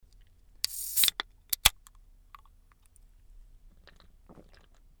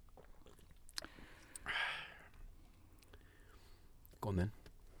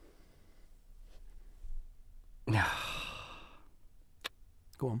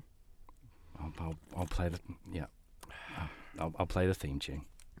Go on. I'll play the I'll play the theme tune.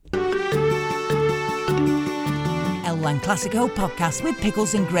 El Lan Clasico podcast with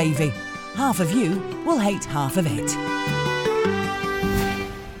pickles and gravy. Half of you will hate half of it.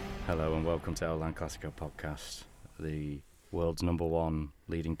 Hello and welcome to El Lan Clasico podcast, the world's #1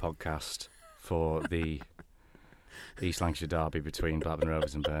 leading podcast for the East Lancashire derby between Blackburn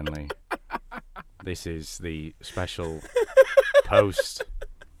Rovers and Burnley. This is the special post.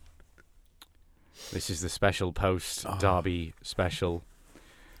 This is the special post-derby special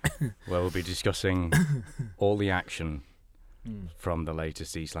where we'll be discussing all the action from the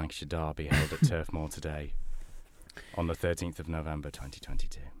latest East Lancashire derby held at Turf Moor today on the 13th of November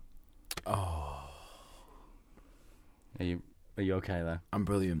 2022. Oh. Are you okay there? I'm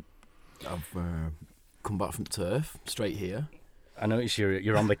brilliant. I've come back from turf, straight here. I notice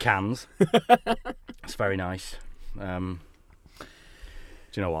you're on the cans. It's very nice.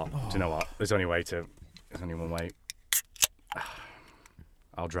 Do you know what? There's only one way.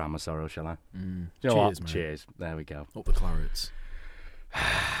 I'll drown my sorrow, shall I? Do you know Cheers, what? mate. Cheers. There we go. Up the clarets.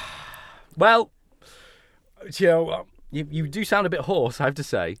 Well, you know what? You do sound a bit hoarse, I have to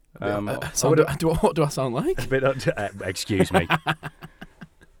say. What do I sound like? A bit. Excuse me.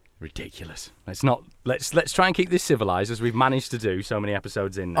 Ridiculous. Let's try and keep this civilised, as we've managed to do so many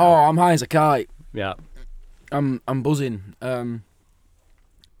episodes in now. Oh, I'm high as a kite. Yeah. I'm buzzing.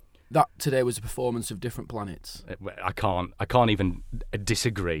 That today was a performance of different planets. I can't even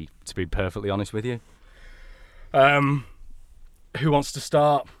disagree, to be perfectly honest with you. Who wants to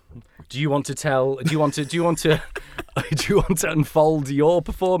start? Do you want to unfold your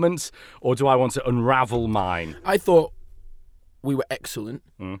performance, or do I want to unravel mine? I thought we were excellent.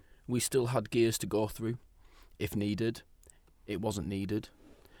 We still had gears to go through if needed. It wasn't needed.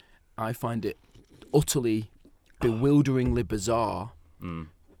 I find it utterly bewilderingly bizarre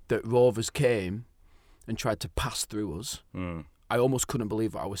that Rovers came and tried to pass through us. I almost couldn't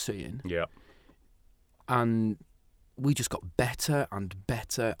believe what I was seeing. Yeah. And we just got better and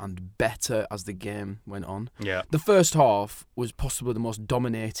better and better as the game went on. Yeah. The first half was possibly the most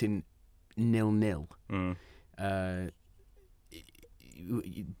dominating 0-0.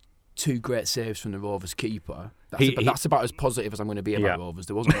 Two great saves from the Rovers keeper. That's about as positive as I'm going to be about Rovers.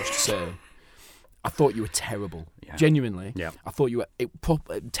 There wasn't much to say. I thought you were terrible. Yeah. Genuinely. Yeah. I thought you were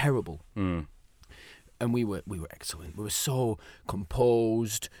terrible. And we were excellent. We were so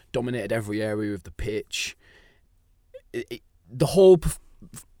composed, dominated every area of the pitch. The whole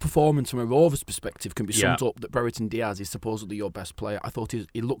performance from a Rovers perspective can be summed up that Brereton Diaz is supposedly your best player. I thought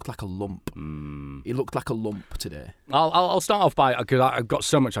he looked like a lump. He looked like a lump today. I'll start off because I've got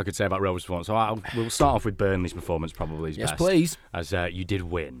so much I could say about Rovers' performance. So we'll start off with Burnley's performance, probably yes, best. Please. As you did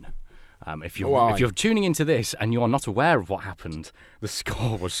win. If you're tuning into this and you're not aware of what happened, the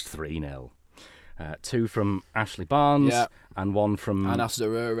score was 3-0. 2 from Ashley Barnes and 1 from Anas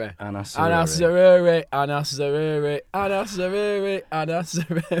Zaroury. I'm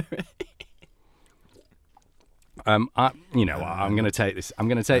going to take this. I'm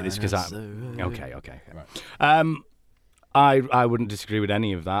going to take this because okay. Right. I wouldn't disagree with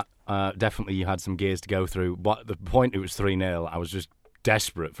any of that. Definitely, you had some gears to go through. But the point, it was 3-0. I was just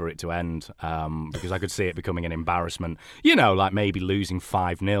desperate for it to end because I could see it becoming an embarrassment. Like maybe losing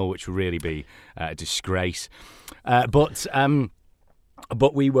 5-0, which would really be a disgrace. But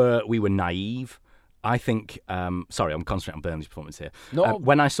we were naive. I think. Sorry, I'm concentrating on Burnley's performance here. No,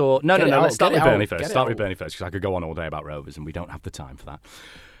 when I saw let's start with Burnley first. Start with Burnley first because I could go on all day about Rovers and we don't have the time for that.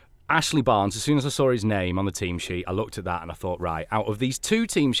 Ashley Barnes, as soon as I saw his name on the team sheet, I looked at that and I thought, right, out of these 2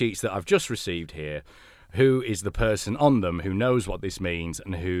 team sheets that I've just received here, who is the person on them who knows what this means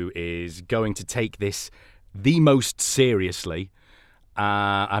and who is going to take this the most seriously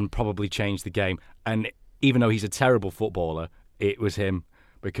and probably change the game? And even though he's a terrible footballer, it was him,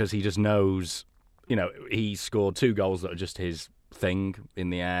 because he just knows, he scored 2 goals that are just his thing in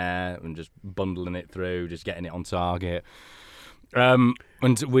the air and just bundling it through, just getting it on target. And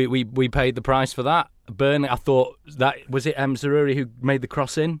we paid the price for that. Burnley, I thought, was it Zaroury who made the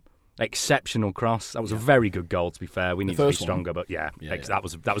cross in? Exceptional cross. That was a very good goal, to be fair. We need to be stronger, but that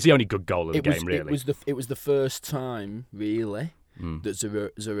was the only good goal of the game, really. It was the first time, really, that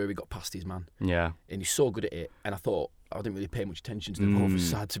Zaroury got past his man. Yeah. And he's so good at it. And I thought, I didn't really pay much attention to the Rovers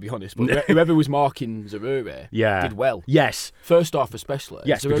side, to be honest. But whoever was marking Zaroury did well. Yes. First half especially.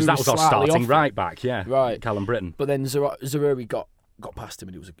 Yes, because that was our starting right back, right. Callum Britton. But then Zaroury got past him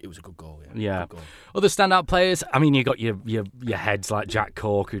and it was a good goal. Yeah. Good goal. Other standout players, I mean, you got your heads like Jack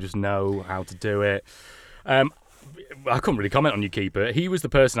Cork who just know how to do it. I couldn't really comment on your keeper. He was the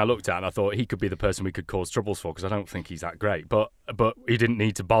person I looked at and I thought he could be the person we could cause troubles for because I don't think he's that great. But he didn't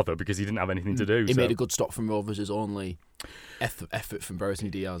need to bother because he didn't have anything to do. He made a good stop from Rovers' only effort from Burton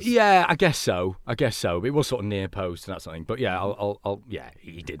Diaz. Yeah, I guess so. It was sort of near post and that sort of thing. But yeah,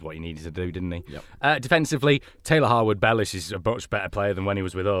 he did what he needed to do, didn't he? Yep. Defensively, Taylor Harwood-Bellis is a much better player than when he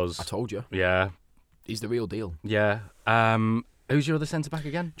was with us. I told you. Yeah. He's the real deal. Yeah. Who's your other centre-back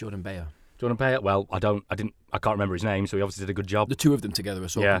again? Jordan Bayer. Well, I can't remember his name, so he obviously did a good job. The two of them together are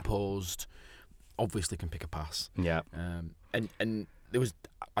so composed. Obviously, can pick a pass. Yeah. And there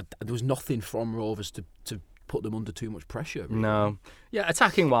was nothing from Rovers to put them under too much pressure. Really. No. Yeah,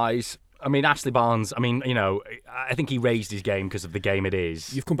 attacking wise, I mean, Ashley Barnes. I mean, I think he raised his game because of the game it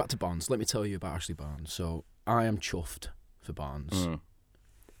is. You've come back to Barnes. Let me tell you about Ashley Barnes. So I am chuffed for Barnes.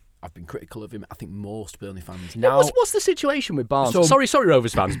 I've been critical of him. I think most Burnley fans now. What's the situation with Barnes? So, sorry,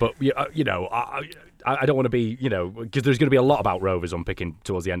 Rovers fans, but I don't want to be, because there's going to be a lot about Rovers unpicking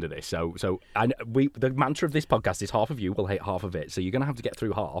towards the end of this. So the mantra of this podcast is half of you will hate half of it. So you're going to have to get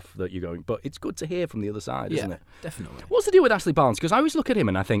through half that you're going. But it's good to hear from the other side, isn't it? Definitely. What's the deal with Ashley Barnes? Because I always look at him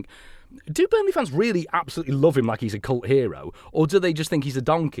and I think, do Burnley fans really absolutely love him like he's a cult hero, or do they just think he's a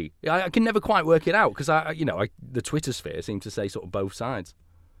donkey? I can never quite work it out because the Twitter sphere seems to say sort of both sides.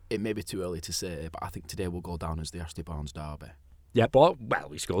 It may be too early to say, but I think today will go down as the Ashley Barnes derby. Yeah, but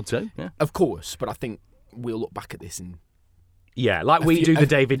he scored too. Yeah, of course. But I think we'll look back at this in the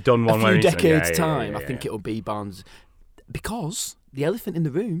David Dunn one. A few decades time. I think it'll be Barnes because the elephant in the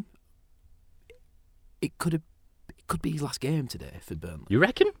room. It could be his last game today for Burnley. You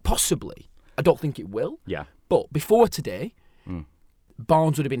reckon? Possibly. I don't think it will. Yeah. But before today,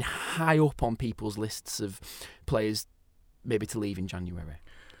 Barnes would have been high up on people's lists of players maybe to leave in January.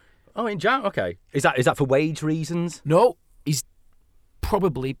 Oh, in Jan? Okay. Is that for wage reasons? No, he's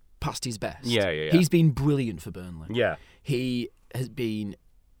probably past his best. Yeah. He's been brilliant for Burnley. Yeah. He has been,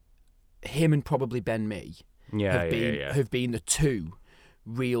 him and probably Ben Mee have been the two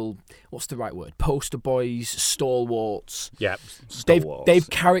real, what's the right word, poster boys, stalwarts. Yeah, stalwarts. They've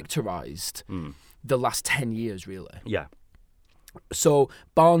characterised the last 10 years, really. Yeah. So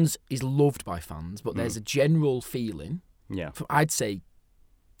Barnes is loved by fans, but there's a general feeling, I'd say,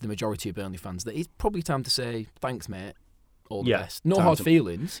 the majority of Burnley fans, that it's probably time to say thanks, mate. All the best. No hard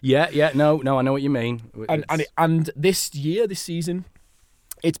feelings. Yeah. No, I know what you mean. And this season,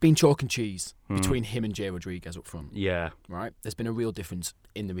 it's been chalk and cheese between him and Jay Rodriguez up front. Yeah. Right? There's been a real difference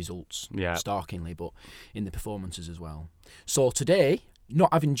in the results, starkingly, but in the performances as well. So today,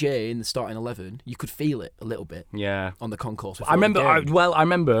 not having Jay in the starting 11, you could feel it a little bit. Yeah. On the concourse. I remember.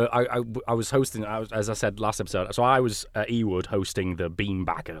 I was hosting. As I said last episode. So I was at Ewood hosting the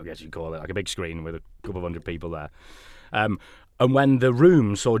beanbag, I guess you'd call it, like a big screen with a couple of hundred people there. And when the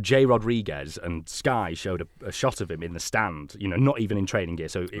room saw Jay Rodriguez and Sky showed a shot of him in the stand, not even in training gear.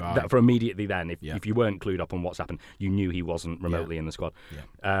 So for immediately then, if you weren't clued up on what's happened, you knew he wasn't remotely in the squad.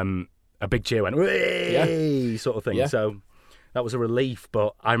 Yeah. A big cheer went, "Way!" sort of thing. Yeah. So. That was a relief,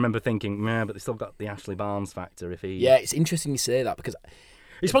 but I remember thinking, but they still got the Ashley Barnes factor. Yeah, it's interesting you say that because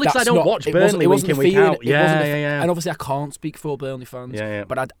it's probably because I don't watch Burnley week in, week out. Yeah. And obviously I can't speak for Burnley fans. Yeah.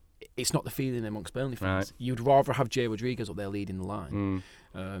 But it's not the feeling amongst Burnley fans. Right. You'd rather have Jay Rodriguez up there leading the line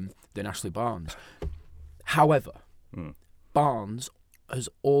than Ashley Barnes. However, Barnes has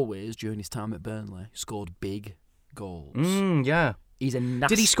always, during his time at Burnley, scored big goals. Yeah. He's a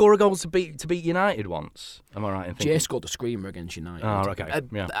nasty... Did he score a goal to beat United once? Am I right in thinking? Jay scored the screamer against United. Oh, okay.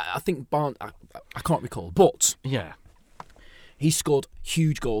 I think Barnes... I can't recall. But... Yeah. He scored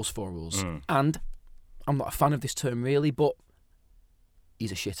huge goals for us. And I'm not a fan of this term, really, but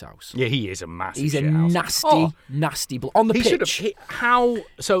he's a shithouse. Yeah, he is a massive He's shithouse. nasty... on the pitch.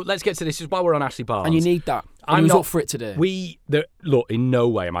 So let's get to this. While we're on Ashley Barnes. And you need that. And he was up for it today. Look, in no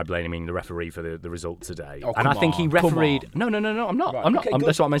way am I blaming the referee for the result today. Oh, and I think he refereed... No, I'm not. Right, I'm not. okay,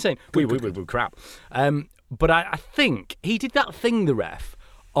 That's what I'm saying. We crap. But I think he did that thing, the ref,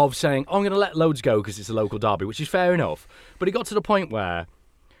 of saying, I'm going to let loads go because it's a local derby, which is fair enough. But it got to the point where,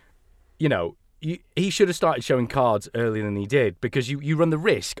 he should have started showing cards earlier than he did because you run the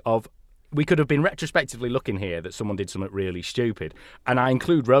risk of... We could have been retrospectively looking here that someone did something really stupid. And I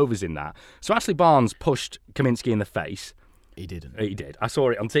include Rovers in that. So Ashley Barnes pushed Kaminsky in the face. He didn't. He did. I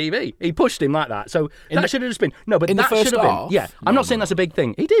saw it on TV. He pushed him like that. So that should have just been... No, but in that the first should have half? been... Yeah, I'm not saying that's a big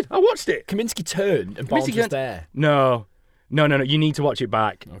thing. He did. I watched it. Kaminsky turned and Barnes was there. No. You need to watch it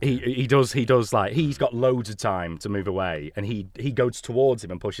back. Okay. He does he's got loads of time to move away and he goes towards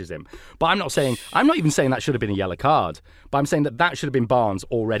him and pushes him. But I'm not even saying that should have been a yellow card, but I'm saying that should have been Barnes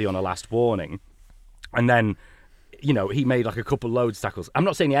already on a last warning. And then he made like a couple loads of tackles. I'm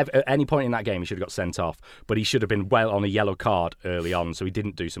not saying at any point in that game he should have got sent off, but he should have been well on a yellow card early on, so he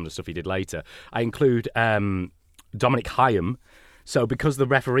didn't do some of the stuff he did later. I include Dominic Hyam. So because the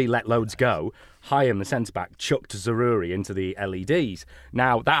referee let loads go, Hyam, the centre-back, chucked Zaroury into the LEDs.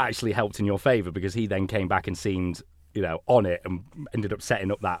 Now, that actually helped in your favour because he then came back and seemed, on it and ended up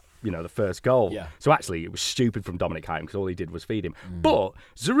setting up that, the first goal. Yeah. So actually, it was stupid from Dominic Hyam because all he did was feed him. But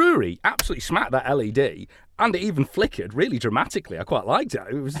Zaroury absolutely smacked that LED and it even flicker really dramatically. I quite liked it.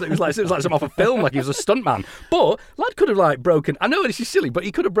 It was like something off a film, like he was a stuntman. But lad could have broken. I know this is silly, but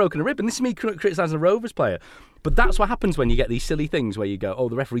he could have broken a rib. And this is me criticising a Rovers player. But that's what happens when you get these silly things where you go, oh,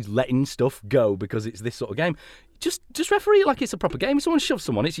 the referee's letting stuff go because it's this sort of game. Just referee it like it's a proper game. If someone shoves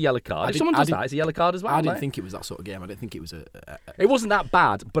someone, it's a yellow card. If someone does that, it's a yellow card as well. I didn't think it was that sort of game. I didn't think it was It wasn't that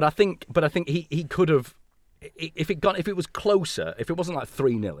bad, but I think he could have. If it was closer, if it wasn't like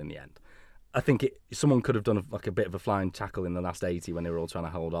 3-0 in the end, I think someone could have done a bit of a flying tackle in the last 80 when they were all trying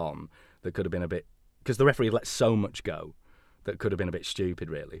to hold on. That could have been a bit because the referee let so much go that could have been a bit stupid,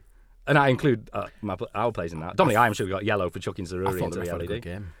 really. And I include our players in that. Dominic Hyam should have got yellow for chucking Zaroury into the LED. A good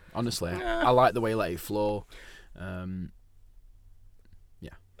game. Honestly, I like the way he let it flow. I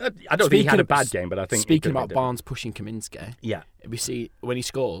don't think he had a bad game, but I think speaking about Barnes pushing Kaminsky. Yeah, we see when he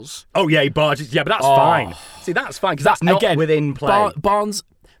scores. Oh yeah, he barges. Yeah, but that's fine. See, that's fine because that's not within play.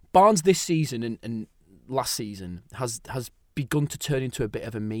 Barnes this season and last season has begun to turn into a bit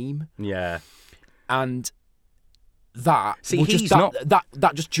of a meme. Yeah, and that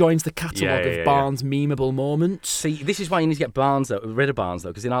just joins the catalogue of Barnes memeable moments. See, this is why you need to get rid of Barnes though,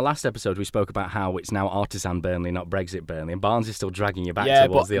 because in our last episode we spoke about how it's now Artisan Burnley, not Brexit Burnley, and Barnes is still dragging you back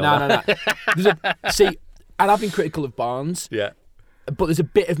towards the other. No. See, and I've been critical of Barnes. Yeah, but there's a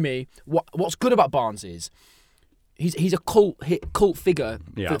bit of me. What's good about Barnes is he's a cult figure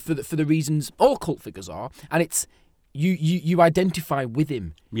for the reasons all cult figures are, and it's. You identify with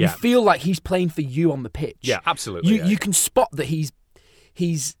him. Yeah. You feel like he's playing for you on the pitch. Yeah, absolutely. You can spot that he's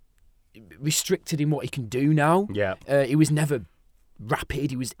restricted in what he can do now. Yeah. He was never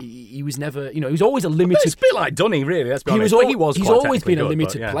rapid. He was never. He was always a limited. It's a bit like Dunny, really. Let's be honest. He's always been a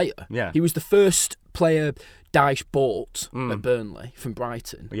limited player. Yeah. He was the first player Dyche bought at Burnley from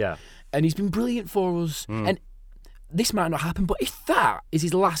Brighton. Yeah. And he's been brilliant for us. And this might not happen, but if that is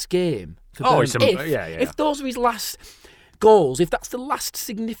his last game for Burnley, if those are his last goals, if that's the last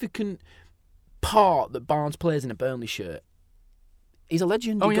significant part that Barnes plays in a Burnley shirt, he's a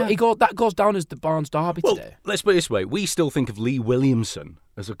legend. That goes down as the Barnes derby today. Let's put it this way. We still think of Lee Williamson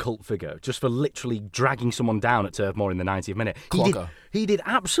as a cult figure just for literally dragging someone down at Turf Moor in the 90th minute. He did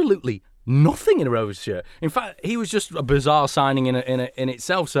absolutely nothing in a Rovers shirt. In fact, he was just a bizarre signing in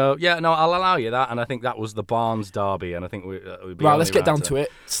itself. So, I'll allow you that. And I think that was the Barnes derby. And I think we'd be right, let's get down to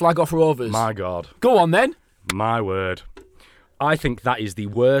it. Slag off Rovers. My God. Go on, then. My word. I think that is the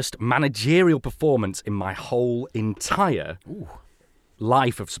worst managerial performance in my whole entire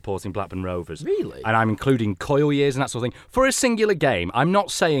life of supporting Blackburn Rovers. Really? And I'm including Coyle years and that sort of thing. For a singular game, I'm not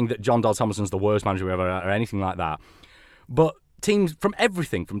saying that John Dahl Thomason's the worst manager we've ever had or anything like that. But teams, from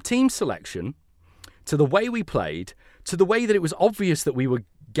everything, from team selection to the way we played, to the way that it was obvious that we were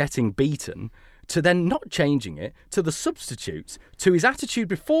getting beaten, to then not changing it, to the substitutes, to his attitude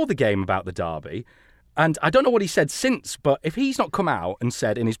before the game about the derby. And I don't know what he said since, but if he's not come out and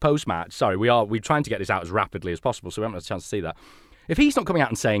said in his post-match, we're trying to get this out as rapidly as possible, so we haven't had a chance to see that. If he's not coming out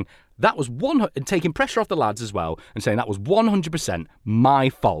and saying that was and taking pressure off the lads as well, and saying that was 100% my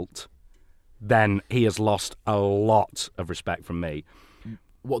fault, then he has lost a lot of respect from me.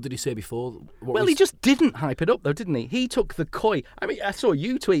 What did he say before? He just didn't hype it up, though, didn't he? He took the coy. I mean, I saw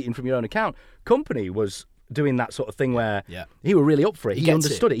you tweeting from your own account. Company was doing that sort of thing where he were really up for it. He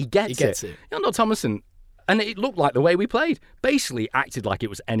understood it. He gets it. John Thomason, and it looked like the way we played. Basically acted like it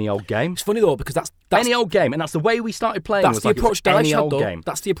was any old game. It's funny, though, because that's any old game, and that's the way we started playing. That's the approach Dyche had, though. Game.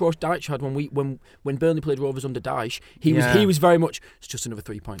 That's the approach Dyche had when Burnley played Rovers under Dyche. He was very much, it's just another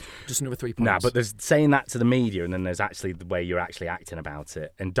 3 points. Just another 3 points. Nah, but there's saying that to the media, and then there's actually the way you're actually acting about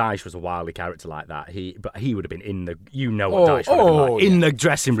it. And Dyche was a wily character like that. He would have been in the, what Dyche would have been like, in the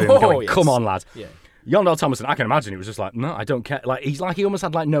dressing room going, come on, lad. Yeah. John Dahl Thomason, I can imagine it was just like, no, I don't care. Like he almost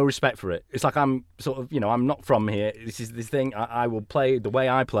had like no respect for it. It's like I'm sort of, I'm not from here. This is this thing. I will play the way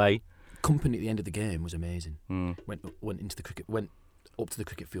I play. Company at the end of the game was amazing. Went into the cricket, went up to the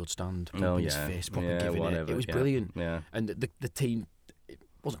cricket field stand, his face, proper giving it. It was brilliant. Yeah. And the team, it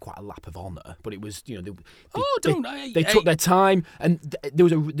wasn't quite a lap of honour, but it was, they took their time, and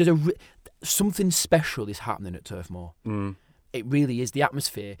there's something special is happening at Turf Moor. It really is. The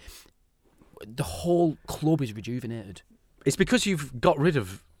atmosphere. The whole club is rejuvenated. It's because you've got rid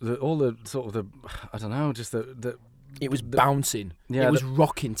of all the sort of the, I don't know, just the It was bouncing. Yeah, it was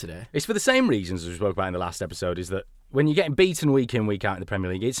rocking today. It's for the same reasons as we spoke about in the last episode, is that when you're getting beaten week in, week out in the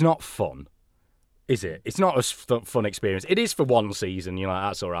Premier League, it's not fun, is it? It's not a fun experience. It is for one season, you're like,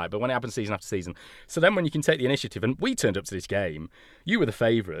 that's all right, but when it happens season after season. So then when you can take the initiative, and we turned up to this game, you were the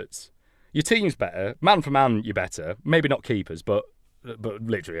favourites, your team's better, man for man, you're better, maybe not keepers, but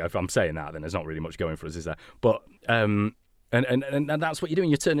literally, if I'm saying that, then there's not really much going for us, is there? But, And that's what you're doing.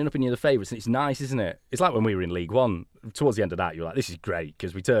 You're turning up and you're the favourites, and it's nice, isn't it? It's like when we were in League One. Towards the end of that, you're like, this is great,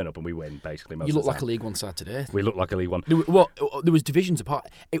 because we turn up and we win, basically. You look like a League One side today. We look like a League One. There was divisions apart.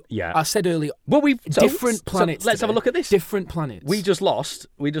 Yeah. I said earlier, different planets. So let's have a look at this. Different planets. We just lost.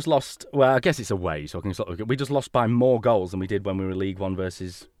 Well, I guess it's away, so I can sort of look at. We just lost by more goals than we did when we were League One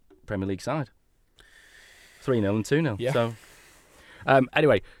versus Premier League side. 3-0 and 2-0. Yeah. So,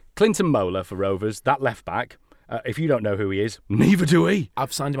 anyway, Clinton Mola for Rovers, that left back. If you don't know who he is, neither do we.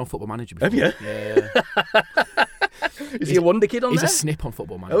 I've signed him on Football Manager before. Have you? Yeah. Is he a wonder kid on he's there? He's a snip on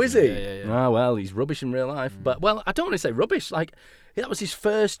Football Manager. Oh, is he? Yeah. Oh, well, he's rubbish in real life. But, well, I don't want to say rubbish. Like, that was his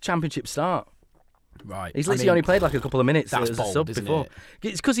first championship start. Right. He's literally only played like a couple of minutes as a sub before. It?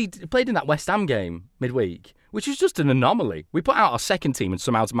 It's because he played in that West Ham game midweek, which was just an anomaly. We put out our second team and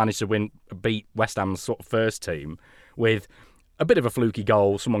somehow managed to beat West Ham's sort of first team with a bit of a fluky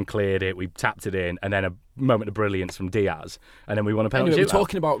goal. Someone cleared it, we tapped it in, and then a moment of brilliance from Diaz, and then we won a penalty. Anyway, we're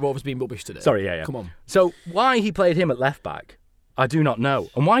talking about Rovers being rubbish today. Sorry, yeah. Come on. So why he played him at left back, I do not know,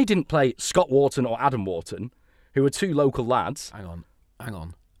 and why he didn't play Scott Wharton or Adam Wharton, who are two local lads. Hang on.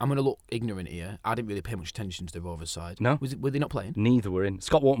 I'm going to look ignorant here. I didn't really pay much attention to the Rovers side. No, were they not playing? Neither were in.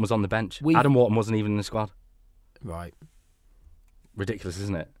 Scott Wharton was on the bench. Adam Wharton wasn't even in the squad. Right. Ridiculous,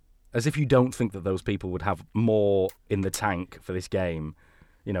 isn't it? As if you don't think that those people would have more in the tank for this game,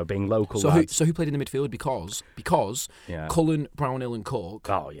 you know, being local. So who played in the midfield? Because Cullen, Brownhill and Cork.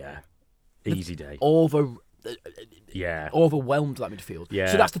 Oh, yeah. Easy day. Overwhelmed that midfield. Yeah.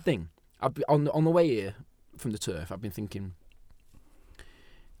 So that's the thing. On the way here from the turf, I've been thinking,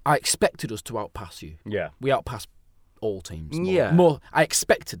 I expected us to outpass you. Yeah. We outpassed all teams. Yeah. I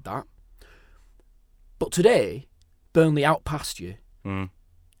expected that. But today, Burnley outpassed you.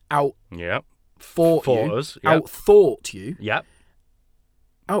 Fought us. Yep. Outthought you. Yep.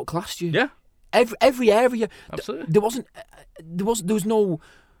 Outclassed you. Yeah. Every area. Absolutely. There was no.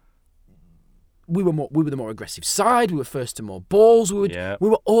 We were the more aggressive side. We were first to more balls. We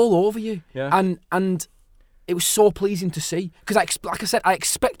were all over you. Yeah. And it was so pleasing to see because, like I said, I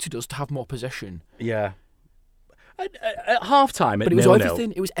expected us to have more possession. Yeah. At half-time at 0-0. But it was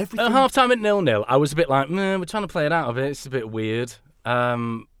everything. It was everything. At half-time at 0-0, I was a bit like, we're trying to play it out of it. It's a bit weird.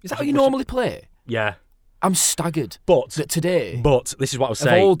 Is that how you normally play? Yeah. I'm staggered. But this is what I was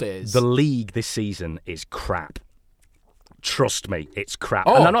saying. Of all days. The league this season is crap. Trust me, it's crap.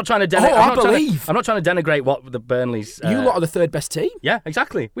 Oh. And I'm not trying to I'm not trying to denigrate what the Burnley's. You lot are the third best team. Yeah,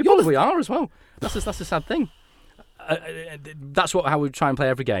 exactly. We probably are as well. That's a sad thing. That's how we try and play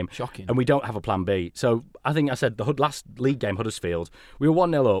every game. Shocking. And we don't have a plan B. So I think I said the last league game, Huddersfield, we were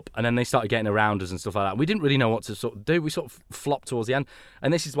 1-0 up, and then they started getting around us and stuff like that. We didn't really know what to sort of do. We sort of flopped towards the end.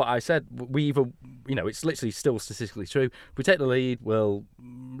 And this is what I said. We either, it's literally still statistically true. If we take the lead, we'll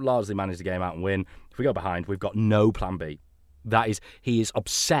largely manage the game out and win. If we go behind, we've got no plan B. He is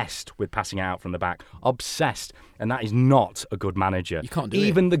obsessed with passing out from the back. Obsessed. And that is not a good manager. You can't do it.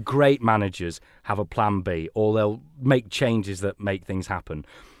 Even the great managers have a plan B, or they'll make changes that make things happen.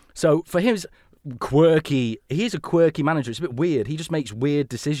 So for him, he is a quirky manager. It's a bit weird. He just makes weird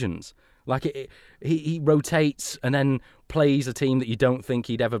decisions. Like he rotates and then plays a team that you don't think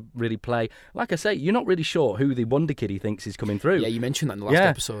he'd ever really play. Like I say, you're not really sure who the wonder kid he thinks is coming through. Yeah, you mentioned that in the last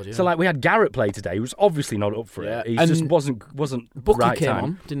episode. Yeah. So like we had Garrett play today, who was obviously not up for it. He just wasn't Buckley right came time.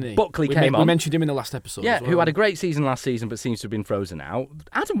 on, didn't he? Buckley came on. We mentioned him in the last episode. Yeah, as well. who had a great season last season, but seems to have been frozen out.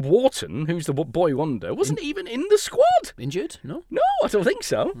 Adam Wharton, who's the boy wonder, wasn't even in the squad. Injured? No, I don't think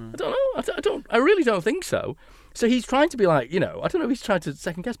so. I don't know. I really don't think so. So he's trying to be like, I don't know if he's trying to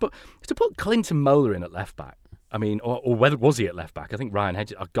second guess, but to put Clinton Mola in at left back, I mean, or whether was he at left back? I think Ryan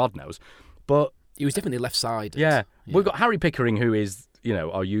Hedges, God knows. But he was definitely left side. Yeah. We've got Harry Pickering, who is,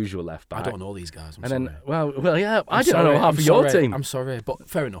 our usual left back. I don't know these guys. Then, yeah, I didn't know half of your team. I'm sorry, but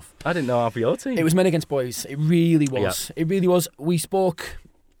fair enough. I didn't know half of your team. It was men against boys. It really was. Yeah. It really was. We spoke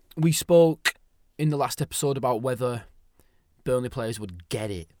in the last episode about whether Burnley players would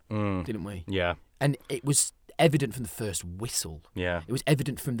get it, didn't we? Yeah. And it was evident from the first whistle. Yeah. It was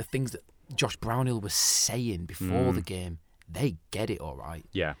evident from the things that Josh Brownhill was saying before the game. They get it all right.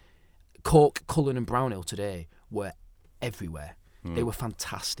 Yeah. Cork, Cullen and Brownhill today were everywhere. They were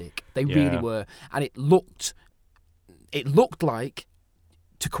fantastic. They really were. And it looked it looked like,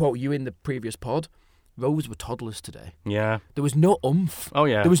 to quote you in the previous pod, Rovers were toddlers today. Yeah. There was no oomph. Oh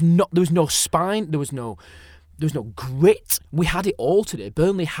yeah. There was no spine. There was no grit. We had it all today.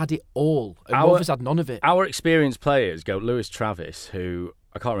 Burnley had it all. And Rovers had none of it. Our experienced players go Lewis Travis, who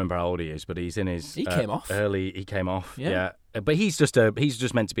I can't remember how old he is, but he's in his He came off. He came off. Yeah. But he's just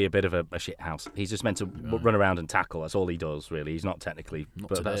meant to be a bit of a shit house. He's just meant to run around and tackle. That's all he does, really. He's not technically,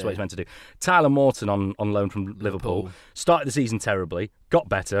 but that's what he's meant to do. Tyler Morton on loan from Liverpool started the season terribly, got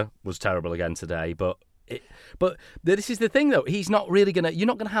better, was terrible again today. But this is the thing, though. He's not really gonna. You're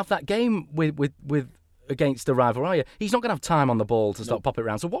not gonna have that game with against the rival, are you? He's not going to have time on the ball to start pop it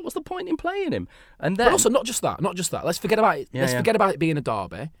around. So what was the point in playing him? And then, but also not just that. Let's forget about it. Forget about it being a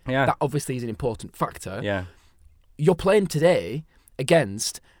derby. Yeah. That obviously is an important factor. Yeah. You're playing today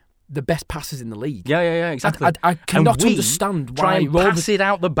against the best passers in the league. Yeah, exactly. I cannot understand why Rovers pass it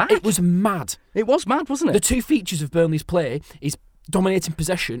out the back. It was mad. It was mad, wasn't it? The two features of Burnley's play is dominating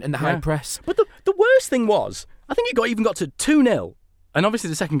possession and the high press. But the worst thing was, I think it even got to 2-0, and obviously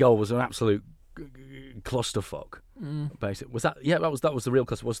the second goal was an absolute clusterfuck. Basically, was that? Yeah, that was the real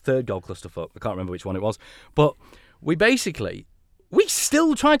cluster. Was third goal clusterfuck? I can't remember which one it was. But we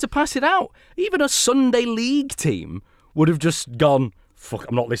still tried to pass it out. Even a Sunday League team would have just gone, fuck,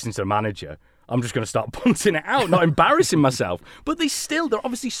 I'm not listening to the manager. I'm just going to start punting it out, not embarrassing myself. But they're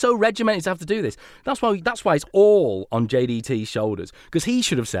obviously so regimented to have to do this. That's why it's all on JDT's shoulders, because he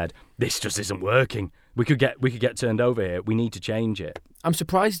should have said, this just isn't working. We could get turned over here. We need to change it. I'm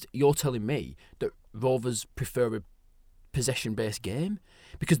surprised you're telling me that Rovers prefer a possession-based game,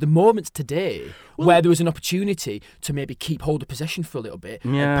 because the moments today where there was an opportunity to maybe keep hold of possession for a little bit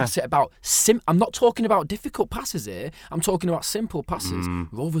and pass it about. I'm not talking about difficult passes here. I'm talking about simple passes.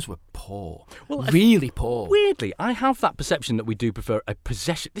 Rovers were poor, really poor. Weirdly, I have that perception that we do prefer a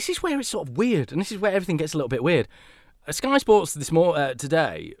possession. This is where it's sort of weird, and this is where everything gets a little bit weird. Sky Sports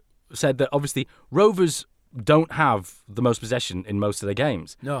today said that obviously Rovers don't have the most possession in most of their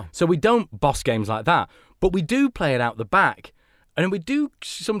games. No. So we don't boss games like that, but we do play it out the back. And we do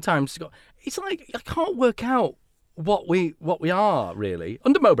sometimes. It's like I can't work out what we are really.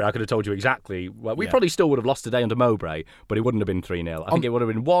 Under Mowbray, I could have told you exactly. Well, we probably still would have lost today under Mowbray, but it wouldn't have been 3-0. I think it would have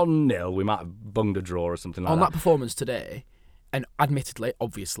been 1-0. We might have bunged a draw or something like that. On that performance today, and admittedly,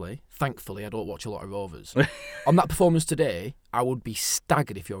 obviously, thankfully, I don't watch a lot of Rovers. On that performance today, I would be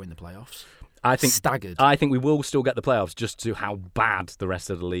staggered if you're in the playoffs. Staggered. I think we will still get the playoffs, just to how bad the rest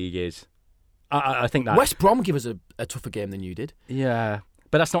of the league is. I think that West Brom give us a tougher game than you did. Yeah,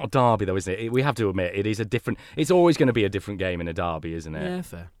 but that's not a derby, though, is it? We have to admit it is a different. It's always going to be a different game in a derby, isn't it? Yeah,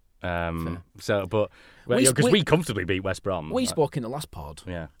 fair. Fair. So, but because we comfortably beat West Brom. We spoke in the last pod.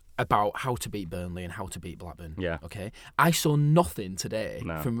 Yeah. About how to beat Burnley and how to beat Blackburn. Yeah. Okay. I saw nothing today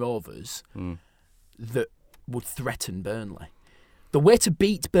from Rovers that would threaten Burnley. The way to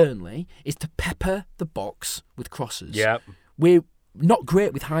beat Burnley is to pepper the box with crosses. Yeah. We're not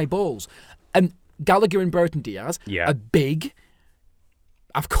great with high balls. And Gallagher and Brereton Diaz are big.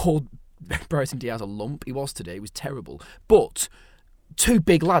 I've called Brereton Diaz a lump. He was today. He was terrible. But two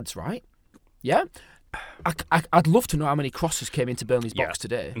big lads, right? Yeah? I'd love to know how many crosses came into Burnley's box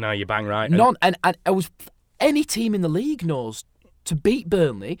today. No, you're bang right. None. And any team in the league knows to beat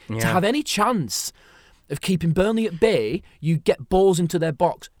Burnley, to have any chance of keeping Burnley at bay, you get balls into their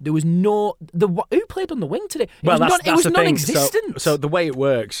box. There was who played on the wing today? It was non-existent. So the way it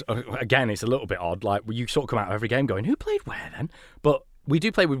works, again, it's a little bit odd. Like you sort of come out of every game going, who played where then? But we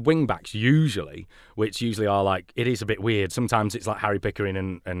do play with wing backs usually, which usually are like, it is a bit weird. Sometimes it's like Harry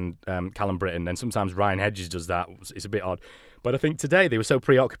Pickering and Callum Britton, and sometimes Ryan Hedges does that. It's a bit odd. But I think today they were so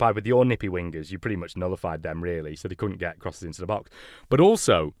preoccupied with your nippy wingers, you pretty much nullified them really, so they couldn't get crosses into the box. But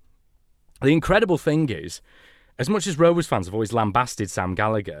also, the incredible thing is, as much as Rovers fans have always lambasted Sam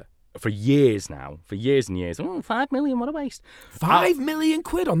Gallagher for years and years, 5 million, what a waste. 5 million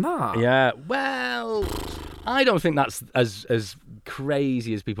quid on that? Yeah, well, I don't think that's as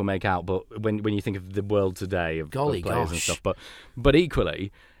crazy as people make out, but when you think of the world today of players and stuff, but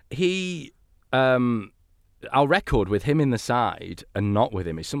equally, he, our record with him in the side and not with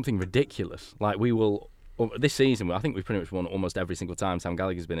him is something ridiculous. Like this season, I think we've pretty much won almost every single time Sam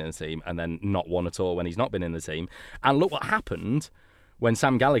Gallagher's been in the team, and then not won at all when he's not been in the team. And look what happened when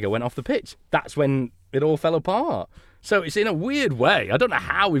Sam Gallagher went off the pitch. That's when it all fell apart. So it's in a weird way. I don't know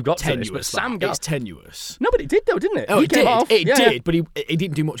how we've got tenuous, to this, but Sam Gallagher... It's tenuous. No, but it did, though, didn't it? Oh, he it did. Off. It did, but he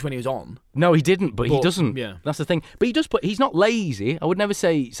didn't do much when he was on. No, he didn't, but he doesn't. Yeah. That's the thing. But he does he's not lazy. I would never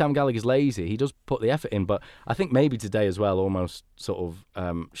say Sam Gallagher's lazy. He does put the effort in, but I think maybe today as well almost sort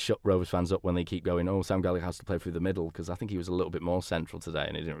of shut Rovers fans up when they keep going, oh, Sam Gallagher has to play through the middle, because I think he was a little bit more central today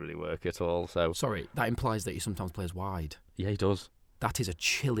and it didn't really work at all. So sorry, that implies that he sometimes plays wide. Yeah, he does. That is a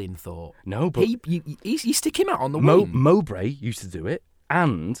chilling thought. No, but... You stick him out on the wing. Mowbray used to do it.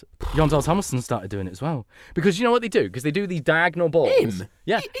 And Jondal Thomason started doing it as well. Because you know what they do? Because they do these diagonal balls. Him?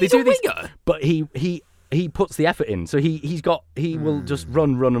 Yeah. He's a winger. But he puts the effort in. So he will just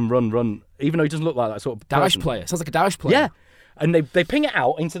run, even though he doesn't look like that sort of Dash person. player. Sounds like a dash player. Yeah. And they ping it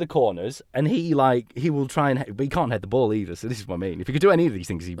out into the corners, and he will try and... But he can't head the ball either, so this is what I mean. If he could do any of these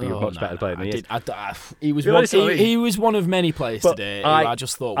things, he'd be a much better player than he is. He was one of many players today. I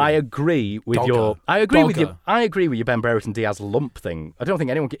just thought... I agree with Dogger. I agree with your Ben Brereton Diaz lump thing. I don't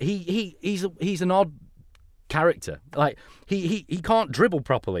think anyone... He's an odd character. Like, he can't dribble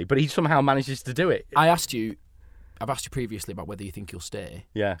properly, but he somehow manages to do it. I've asked you previously about whether you think he'll stay.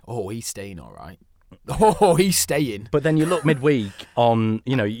 Yeah. Oh, he's staying all right. Oh, he's staying. But then you look midweek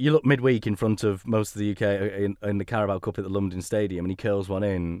in front of most of the UK in the Carabao Cup at the London Stadium, and he curls one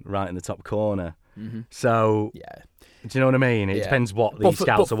in right in the top corner. Mm-hmm. So, yeah, do you know what I mean? It depends what these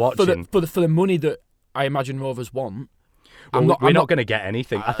scouts are watching. For the money that I imagine Rovers want, we're not going to get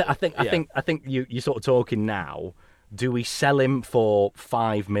anything. I think you're sort of talking now. Do we sell him for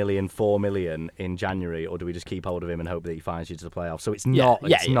 5 million, 4 million in January, or do we just keep hold of him and hope that he finds you to the playoffs? So it's not.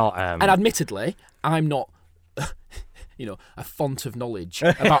 And admittedly, I'm not, a font of knowledge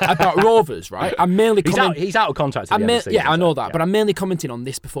about Rovers, right? I'm mainly he's out of contract. At the end of the season, I know that, but I'm mainly commenting on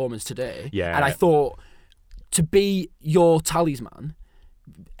this performance today. Yeah, and I thought to be your talisman,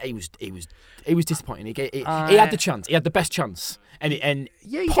 he was disappointing. He had the chance. He had the best chance. And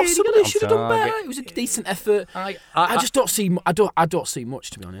possibly should have done better. It was a decent effort. I just don't see. I don't see much,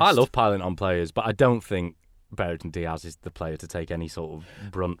 to be honest. I love piling on players, but I don't think Brereton Diaz is the player to take any sort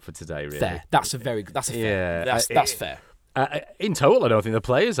of brunt for today. Really, fair. That's fair. In total, I don't think the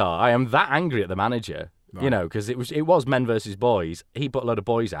players are. I am that angry at the manager. Right. Because it was men versus boys. He put a load of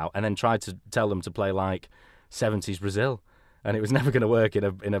boys out and then tried to tell them to play like 70s Brazil, and it was never going to work in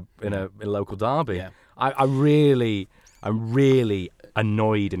a local derby. Yeah. I'm really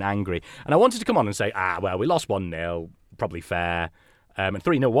annoyed and angry. And I wanted to come on and say, we lost 1-0, probably fair. And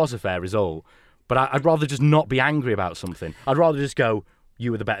 3-0 was a fair result. But I'd rather just not be angry about something. I'd rather just go,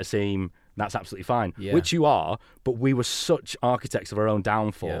 you were the better team, that's absolutely fine. Yeah. Which you are, but we were such architects of our own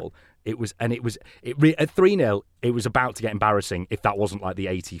downfall. Yeah. At 3-0, it was about to get embarrassing if that wasn't like the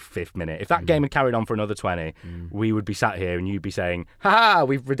 85th minute. If that game had carried on for another 20, we would be sat here and you'd be saying,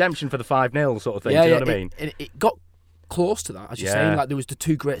 we've redemption for the 5-0 sort of thing. Do you know what I mean? It got close to that, as you're saying. Like, there was the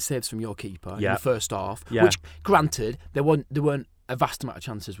two great saves from your keeper in the first half, which, granted, there weren't a vast amount of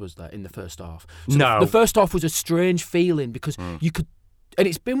chances, was there, in the first half? So no. The first half was a strange feeling because you could, and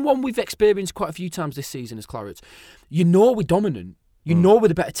it's been one we've experienced quite a few times this season as Clarets. We're dominant. We're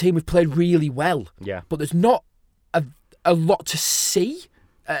the better team. We've played really well. Yeah. But there's not a lot to see.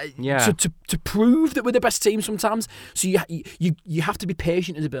 To prove that we're the best team sometimes. So you have to be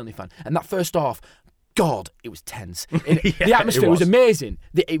patient as a Burnley fan. And that first half, God, it was tense. The atmosphere was amazing.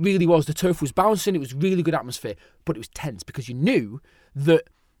 It really was. The turf was bouncing. It was really good atmosphere. But it was tense because you knew that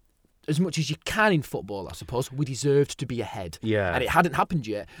as much as you can in football, I suppose, we deserved to be ahead. Yeah. And it hadn't happened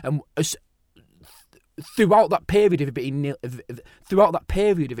yet. And throughout that period of it being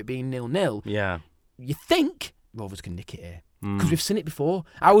 0-0, yeah, you think Rovers can nick it here. Because we've seen it before.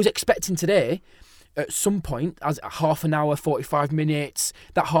 I was expecting today, at some point, as half an hour, 45 minutes,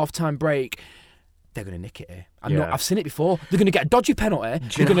 that half-time break, they're going to nick it here. I've seen it before. They're going to get a dodgy penalty.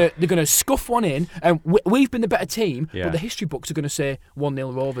 They're going to scuff one in, and we've been the better team. Yeah. But the history books are going to say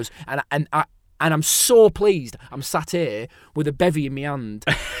 1-0 Rovers, and I'm so pleased. I'm sat here with a bevy in my hand,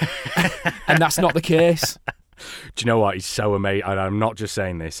 and that's not the case. Do you know what? He's so amazing, and I'm not just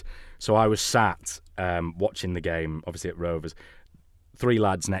saying this. So I was sat watching the game, obviously at Rovers. 3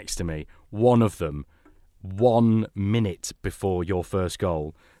 lads next to me. One of them, 1 minute before your first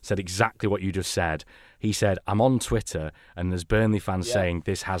goal, said exactly what you just said. He said, I'm on Twitter and there's Burnley fans saying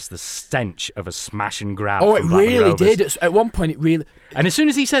this has the stench of a smash and grab. Oh, it really did. At one point, it really... And as soon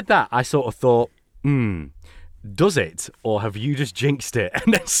as he said that, I sort of thought, does it? Or have you just jinxed it?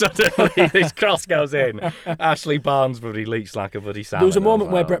 And then suddenly this cross goes in. Ashley Barnes, bloody leaks like a bloody salad. There was a moment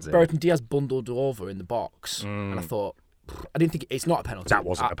where Brereton Diaz bundled over in the box and I thought, I didn't think it's not a penalty. That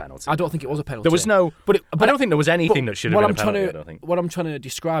wasn't a penalty. I don't think it was a penalty. There was no. But I don't think there was anything that should have been a penalty. I don't think. What I'm trying to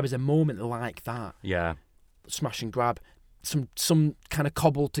describe is a moment like that. Yeah. Smash and grab, some kind of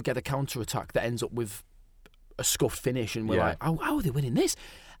cobbled together counter attack that ends up with a scuffed finish, and we're like, how are they winning this?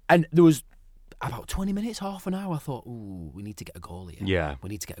 And there was about 20 minutes, half an hour. I thought, ooh, we need to get a goal here. Yeah. We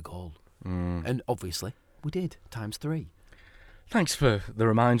need to get a goal. And obviously, we did, ×3. Thanks for the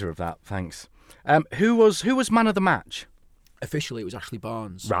reminder of that. Thanks. Who was man of the match? Officially, it was Ashley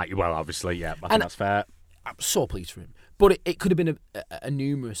Barnes. Right. Well, obviously, yeah. I think that's fair. I'm so pleased for him. But it could have been a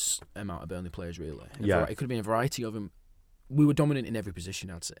numerous amount of Burnley players, really. It could have been a variety of them. We were dominant in every position,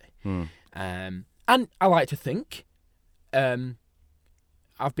 I'd say. And I like to think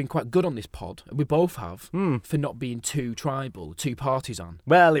I've been quite good on this pod. We both have, for not being too tribal, too partisan.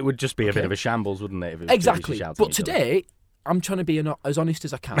 Well, it would just be a bit of a shambles, wouldn't it? If it was exactly. But today, I'm trying to be as honest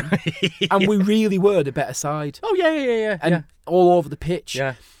as I can. And we really were the better side. Oh, yeah. And all over the pitch.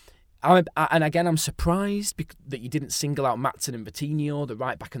 Yeah. And again, I'm surprised that you didn't single out Matson and Vitinho, the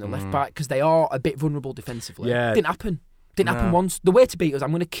right back and the left back, because they are a bit vulnerable defensively. Yeah. Didn't happen. Didn't happen once. The way to beat us, I'm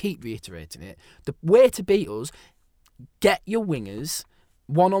going to keep reiterating it. The way to beat us, get your wingers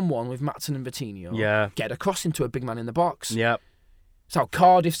one-on-one with Matson and Vitinho. Yeah. Get a cross into a big man in the box. Yeah. That's how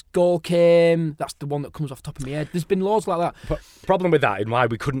Cardiff's goal came. That's the one that comes off the top of my head. There's been loads like that. But problem with that and why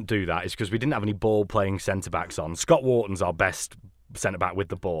we couldn't do that is because we didn't have any ball-playing centre-backs on. Scott Wharton's our best centre-back with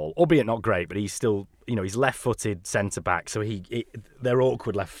the ball, albeit not great, but he's still, he's left-footed centre-back, so they're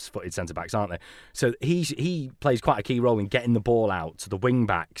awkward left-footed centre-backs, aren't they? So he plays quite a key role in getting the ball out to the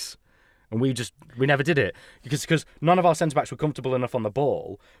wing-backs. And we never did it because none of our centre-backs were comfortable enough on the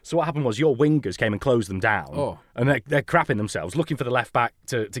ball. So what happened was your wingers came and closed them down. And they're crapping themselves, looking for the left-back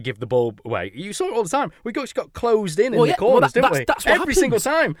to give the ball away. You saw it all the time. We just got closed in the corners, didn't we? That's what Every single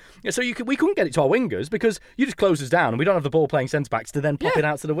time. Yeah, so we couldn't get it to our wingers because you just closed us down and we don't have the ball-playing centre-backs to then pop it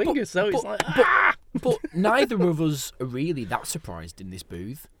out to the wingers. But neither of us are really that surprised in this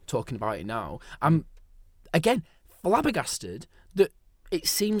booth, talking about it now. I'm, again, flabbergasted that it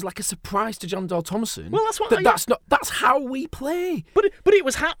seems like a surprise to John Dahl Thompson. Well, that's how we play. But it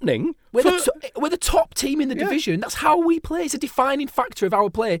was happening. We're the top team in the division. That's how we play. It's a defining factor of our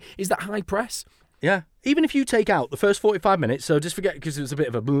play is that high press. Yeah. Even if you take out the first 45 minutes, so just forget because it was a bit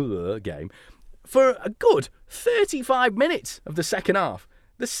of a blah game, for a good 35 minutes of the second half,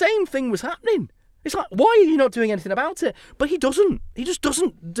 the same thing was happening. It's like, why are you not doing anything about it? But he doesn't. He just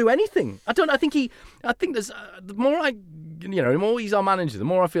doesn't do anything. I think there's the more he's our manager, the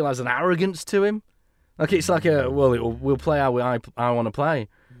more I feel there's an arrogance to him. Like it's like we'll play how I want to play.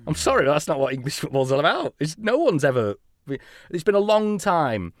 I'm sorry, but that's not what English football's all about. It's been a long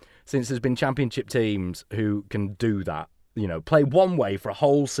time since there's been championship teams who can do that. Play one way for a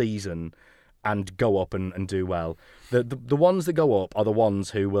whole season and go up and do well. The ones that go up are the ones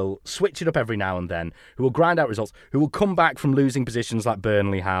who will switch it up every now and then, who will grind out results, who will come back from losing positions like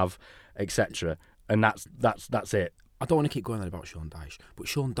Burnley have, etc. And that's it. I don't want to keep going on about Sean Dyche, but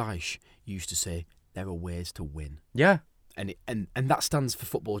Sean Dyche used to say there are ways to win. Yeah. And that stands for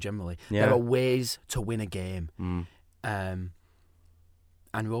football generally. Yeah. There are ways to win a game.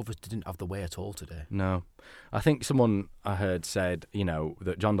 And Rovers didn't have the way at all today. No. I think someone I heard said,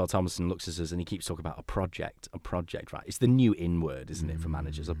 that John Dahl Thompson looks at us and he keeps talking about a project, right? It's the new in-word, isn't it, for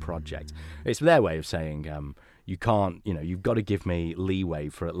managers, a project. It's their way of saying, you can't, you've got to give me leeway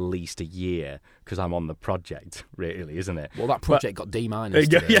for at least a year because I'm on the project, really, isn't it? Well, that project got D-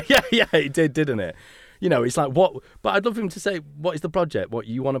 today. Yeah, it did, didn't it? It's like what? But I'd love him to say, "What is the project? What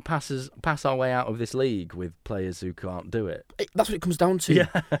you want to pass our way out of this league with players who can't do it?" That's what it comes down to.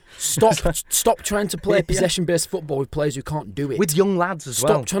 Yeah. Stop trying to play possession-based football with players who can't do it. With young lads as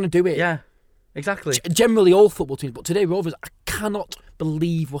well. Stop trying to do it. Yeah, exactly. Generally, all football teams, but today Rovers, I cannot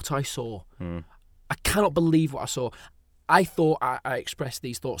believe what I saw. I cannot believe what I saw. I thought I expressed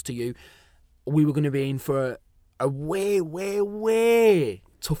these thoughts to you. We were going to be in for a way, way, way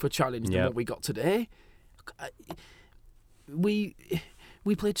tougher challenge than what we got today. We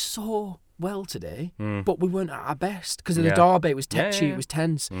played so well today, but we weren't at our best because of the derby. It was tetchy, it was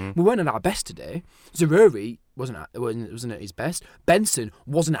tense. We weren't at our best today. Zeruri wasn't at his best. Benson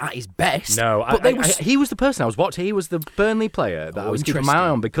wasn't at his best. No, but he was the person I was watching. He was the Burnley player that I was keeping my eye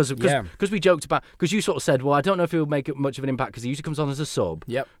on because we joked about, because you sort of said, well, I don't know if he'll make much of an impact because he usually comes on as a sub.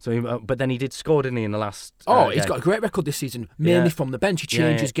 Yep. So, but then he did score, didn't he, in the last? He's got a great record this season, mainly from the bench. He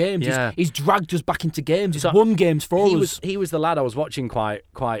changes games. Yeah. He's dragged us back into games. He's won games for us. He was the lad I was watching quite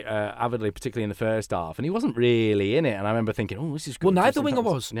avidly, particularly in the first half, and he wasn't really in it. And I remember thinking, oh, this is good. Well, neither winger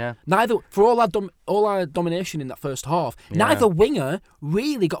was. Yeah. Neither, for all our domination formation in that first half. Yeah. Neither winger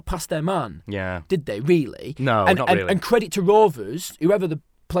really got past their man. Yeah. Did they, really? No, and, not and, really. And credit to Rovers, whoever the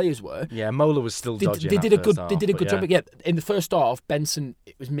players were. Yeah, Mola was still dodgy. They did a good job. Yeah, in the first half, Benson,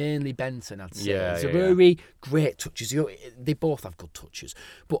 it was mainly Benson, I'd say. Zaroury, great touches. They both have good touches.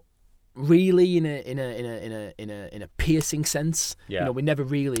 But really in a piercing sense, we never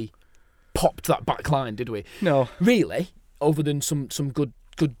really popped that back line, did we? No. Really, other than some good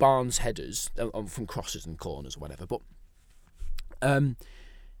Barnes headers from crosses and corners or whatever. But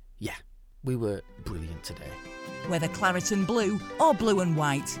we were brilliant today. Whether claret and blue or blue and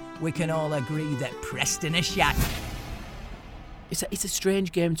white, we can all agree that Preston are shack. It's a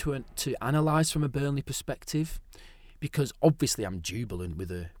strange game to analyse from a Burnley perspective, because obviously I'm jubilant with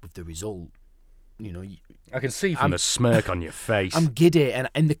the result. You know, I can see from the smirk on your face. I'm giddy, and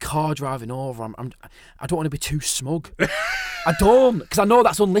in the car driving over, I don't want to be too smug. I don't, because I know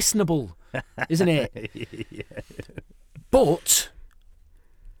that's unlistenable, isn't it? Yeah. But,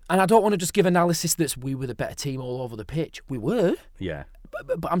 and I don't want to just give analysis that's we were the better team all over the pitch. We were. Yeah.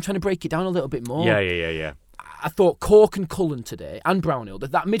 But I'm trying to break it down a little bit more. Yeah. I thought Cork and Cullen today, and Brownhill,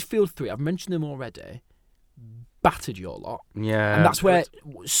 that midfield three, I've mentioned them already, battered your lot. Yeah. And that's where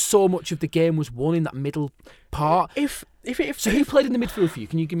so much of the game was won, in that middle part. So who played in the midfield for you?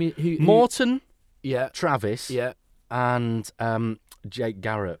 Can you give me who? Morton, yeah, Travis, yeah, and Jake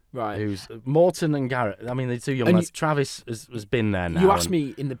Garrett. Right. Who's Morton and Garrett. I mean, the two young lads. Travis has been there now. You asked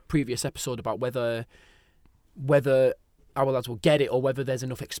me in the previous episode about whether our lads will get it or whether there's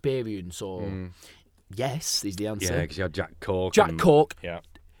enough experience, or yes is the answer. Yeah, because you had Jack Cork. Yeah.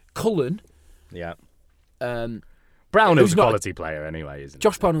 Cullen. Yeah. Brownhill's a quality player anyway, isn't he?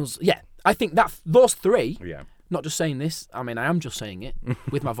 Josh Brownhill's, yeah. I think that those three, not just saying this, I mean, I am just saying it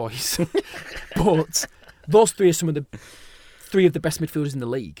with my voice, but those three are some of the three of the best midfielders in the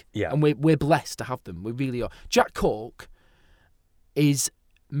league. Yeah. And we're blessed to have them. We really are. Jack Cork is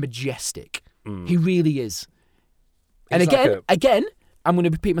majestic. He really is. And again, I'm going to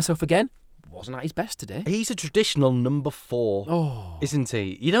repeat myself again, wasn't at his best today. He's a traditional number 4, isn't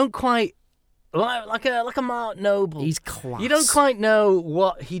he? You don't quite... Like a Mark Noble. He's class. You don't quite know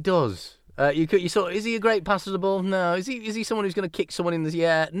what he does. You sort of, is he a great passer of the ball? No. Is he someone who's going to kick someone in the...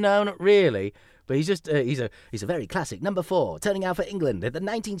 Yeah, no, not really. But he's just he's a very classic number 4, turning out for England at the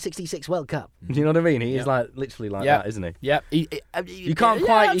 1966 World Cup. Do you know what I mean? He is literally like that, isn't he? Yeah. You can't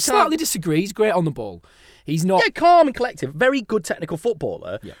quite... I slightly disagree. He's great on the ball. He's not... Yeah, calm and collective. Very good technical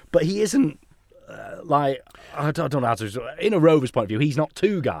footballer. Yeah. But he isn't... I don't know how to... In a Rovers point of view, he's not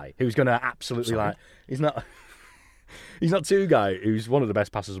two guy who's going to absolutely he's not two guy who's one of the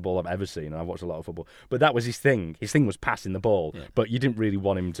best passers of the ball I've ever seen, and I've watched a lot of football. But that was his thing. His thing was passing the ball, but you didn't really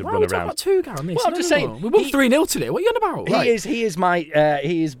want him to run around. About two guy on this. Well, I'm just saying we won 3-0 today. What are you on about?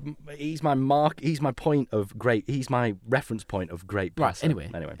 He's my mark. He's my point of great. He's my reference point of great passer. Right.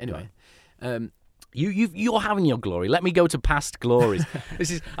 Anyway. You're having your glory. Let me go to past glories.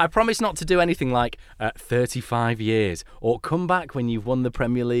 I promise not to do anything like 35 years or come back when you've won the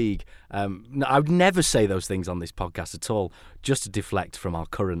Premier League. No, I would never say those things on this podcast at all, just to deflect from our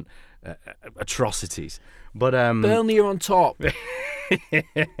current atrocities. But Burnley are on top. That's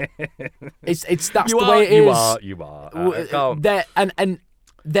the way it is. You are.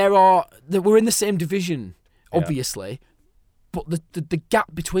 We're in the same division, obviously. But the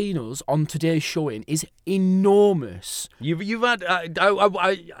gap between us on today's showing is enormous. You've had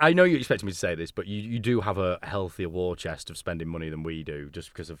I know you expected me to say this, but you do have a healthier war chest of spending money than we do,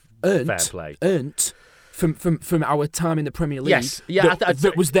 just because of fair play. Earned from our time in the Premier League. Yes, yeah,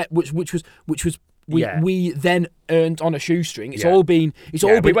 we then earned on a shoestring. It's all been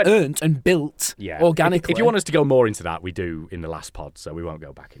earned and built organically. If you want us to go more into that, we do in the last pod, so we won't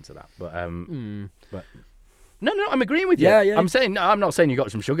go back into that. But No, I'm agreeing with you. Yeah. I'm not saying you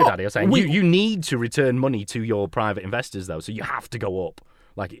got some sugar daddy. I'm saying you need to return money to your private investors, though, so you have to go up.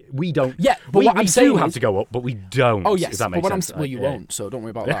 Like, we don't... Yeah, but we what I'm saying have to go up, but we don't. Oh, yes, if that makes sense. Well, you won't, so don't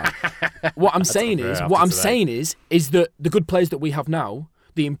worry about that. What I'm saying is that the good players that we have now,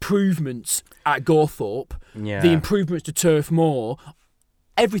 the improvements at Gawthorpe, the improvements to Turf Moor,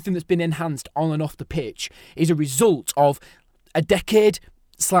 everything that's been enhanced on and off the pitch is a result of a decade,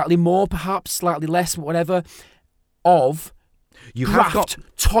 slightly more perhaps, slightly less, whatever, of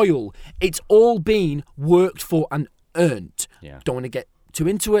toil. It's all been worked for and earned. Yeah. Don't want to get too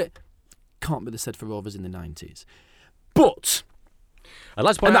into it. Can't be the said for Rovers in the 90s. But... I'd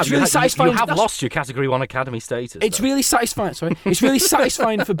like to point out really satisfying. You have lost your Category 1 Academy status. It's really satisfying, It's really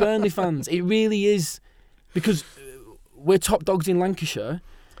satisfying for Burnley fans. It really is. Because we're top dogs in Lancashire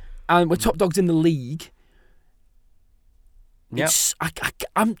and we're top dogs in the league. Yep.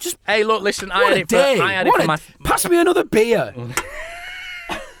 I'm just. Hey, look, listen. I had it for my. Pass me another beer.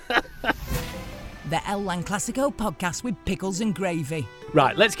 The El Clasico podcast with pickles and gravy.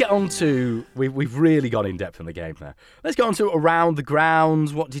 Right, let's get on to... We've really gone in depth on the game there. Let's get on to around the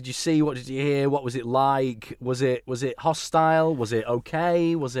grounds. What did you see? What did you hear? What was it like? Was it hostile? Was it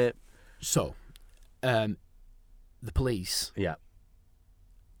okay? Was it... So, the police... Yeah.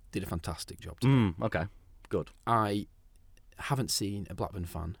 Did a fantastic job. Okay, good. I haven't seen a Blackburn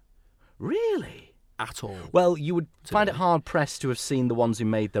fan. Really? At all. Well, you would find it hard-pressed to have seen the ones who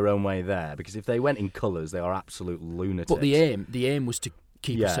made their own way there, because if they went in colours, they are absolute lunatics. But the aim was to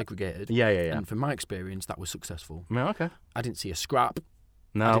keep us segregated. Yeah. And from my experience, that was successful. Yeah, okay. I didn't see a scrap.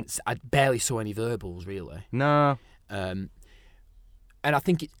 No. I barely saw any verbals, really. No. And I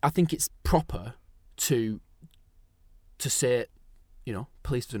think it's proper to say,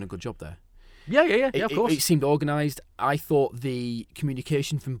 police have done a good job there. Yeah, of course. It seemed organised. I thought the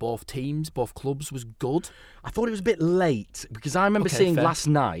communication from both teams, both clubs, was good. I thought it was a bit late, because I remember seeing last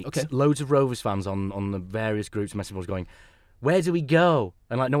night loads of Rovers fans on the various groups and message boards going, where do we go?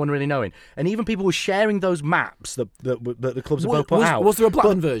 And no one really knowing. And even people were sharing those maps that the clubs have both put out. Was there a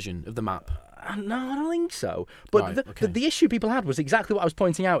Blackburn version of the map? No, I don't think so. But the issue people had was exactly what I was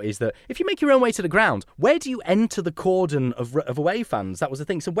pointing out, is that if you make your own way to the ground, where do you enter the cordon of away fans? That was the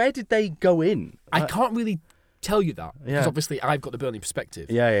thing. So where did they go in? I can't really tell you that, because obviously I've got the Burnley perspective.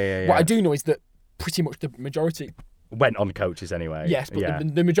 Yeah. What I do know is that pretty much the majority... Went on coaches anyway. Yes,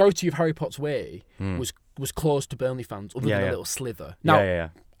 but the majority of Harry Potter's Way was closed to Burnley fans, other than a little slither. Now,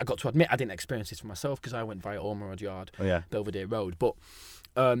 I got to admit, I didn't experience this for myself, because I went via Ormerod Yard, Belvedere Road. But...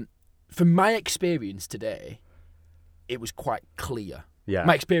 from my experience today, it was quite clear. Yeah.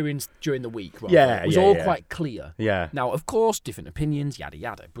 My experience during the week, was all quite clear. Yeah. Now, of course, different opinions, yada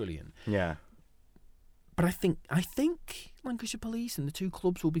yada, brilliant. Yeah. But I think Lancashire Police and the two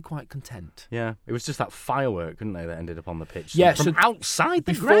clubs will be quite content. Yeah. It was just that firework, couldn't they, that ended up on the pitch? Yeah. From outside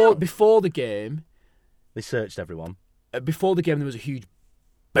the ground. Before the game, they searched everyone. Before the game, there was a huge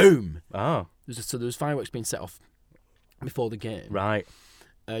boom. Oh. So there was fireworks being set off before the game. Right.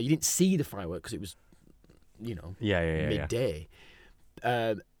 You didn't see the firework because it was, midday.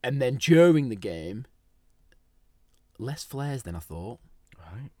 And then during the game, less flares than I thought.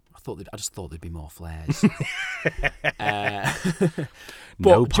 Right. I just thought there'd be more flares.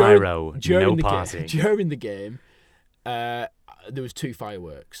 No pyro, no party. During the game, there was two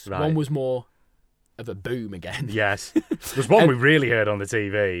fireworks. Right. One was more of a boom again. Yes. There's one we really heard on the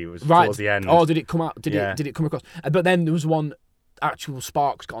TV. It was towards the end. Oh, did it come out? Did it come across? But then there was one. Actual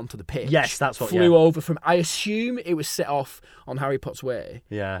sparks got onto the pitch. Yes, that's what flew over from. I assume it was set off on Harry Potter's Way,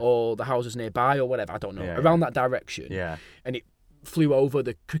 or the houses nearby, or whatever. I don't know. Around that direction, and it flew over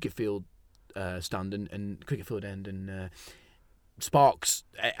the cricket field stand and cricket field end, and sparks.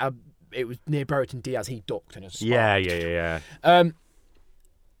 It was near Brereton Diaz. He ducked and it sparked. Yeah.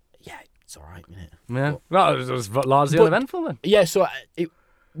 It's all right, isn't it? Yeah. Well, it was largely uneventful then. Yeah. So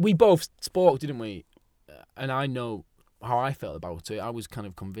we both spoke, didn't we? And I know how I felt about it. I was kind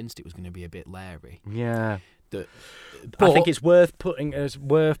of convinced it was going to be a bit leery. Yeah. But I think it's worth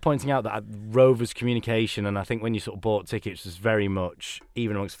pointing out that Rovers' communication, and I think when you sort of bought tickets, was very much,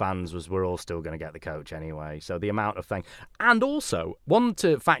 even amongst fans, was we're all still going to get the coach anyway. So the amount of thing, and also one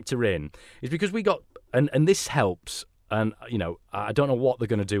to factor in is because we got, and this helps. And, I don't know what they're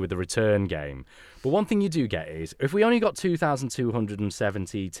going to do with the return game. But one thing you do get is, if we only got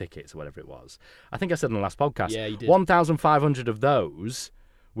 2,270 tickets or whatever it was, I think I said in the last podcast, yeah, you did. 1,500 of those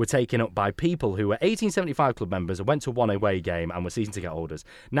were taken up by people who were 1875 club members and went to one away game and were season ticket holders.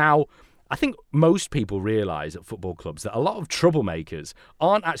 Now, I think most people realise at football clubs that a lot of troublemakers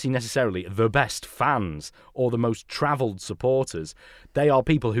aren't actually necessarily the best fans or the most travelled supporters. They are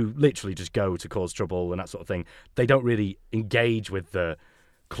people who literally just go to cause trouble and that sort of thing. They don't really engage with the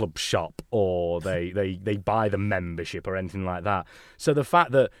club shop or they buy the membership or anything like that. So the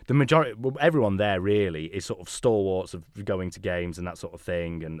fact that the majority, everyone there really is sort of stalwarts of going to games and that sort of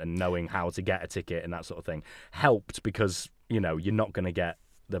thing and knowing how to get a ticket and that sort of thing helped because, you're not going to get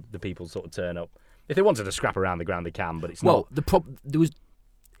the people sort of turn up. If they wanted to scrap around the ground, they can, but it's not. Well,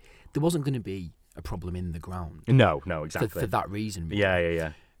 there wasn't going to be a problem in the ground. No, exactly. For that reason. Really.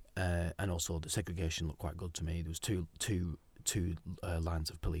 Yeah. And also the segregation looked quite good to me. There was two lines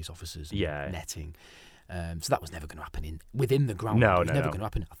of police officers netting. So that was never going to happen within the ground. No, it was never going to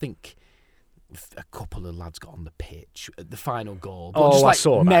happen. I think a couple of lads got on the pitch at the final goal. But just I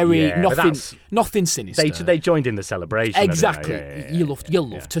saw merry, that. Nothing sinister. They joined in the celebration. Exactly. Yeah. You'll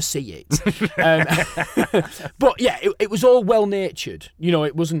love to see it. But yeah, it was all well natured.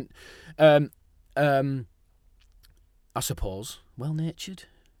 It wasn't. I suppose, well-natured.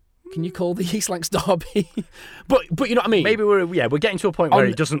 Can you call the East Lancs derby? but you know what I mean? Maybe we're getting to a point where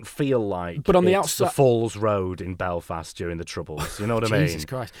it doesn't feel like but on the it's outside, the Falls Road in Belfast during the Troubles. You know what I mean? Jesus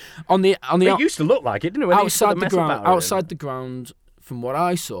Christ! On the it used to look like it, didn't it? When outside the ground, from what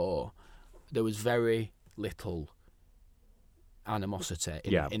I saw, there was very little animosity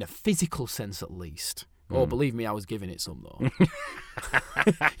in a physical sense, at least. Oh, believe me, I was giving it some though.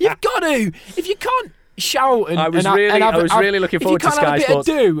 You've got to. If you can't shout and I was really looking forward to Sky Sports.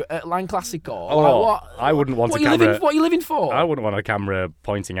 If you can't have a bit of do at Lanclassic I wouldn't want a camera. What are you living for? I wouldn't want a camera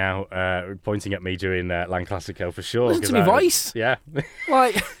pointing at me during Lanclassico for sure. Listen to my voice. Yeah.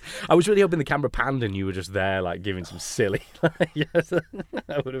 Like, I was really hoping the camera panned and you were just there, like giving some silly. Yes,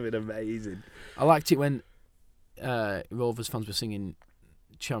 that would have been amazing. I liked it when Rovers fans were singing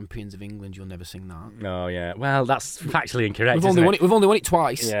Champions of England, You'll Never Sing That. Oh, yeah. Well, that's factually incorrect. We've only won it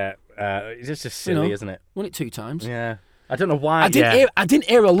twice. Yeah. It's just silly, isn't it? Won it 2 times. Yeah. I don't know why. I didn't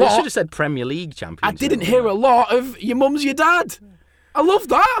hear a lot. You should have said Premier League champions. I didn't hear a lot of your mum's your dad. I love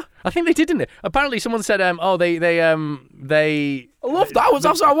that. I think they did, didn't they? Apparently, someone said, they. I love that.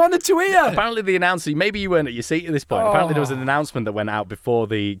 That's what I wanted to hear. Apparently, the announcer. Maybe you weren't at your seat at this point. Apparently, there was an announcement that went out before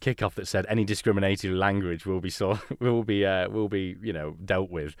the kickoff that said any discriminatory language will be dealt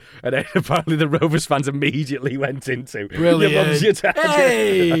with. And then apparently, the Rovers fans immediately went into brilliant. Your mum's your dad.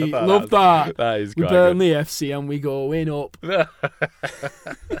 Hey, love that. That is great. We Burnley FC and we going up.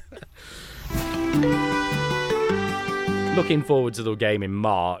 Looking forward to the game in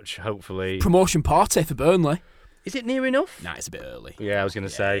March, hopefully. Promotion party for Burnley. Is it near enough? Nah, it's a bit early. Yeah, I was going to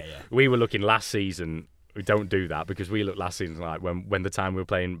say. Yeah. We were looking last season. We don't do that because we looked last season like when the time we were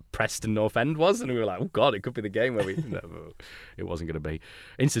playing Preston North End was, and we were like, oh, God, it could be the game where we... No, it wasn't going to be.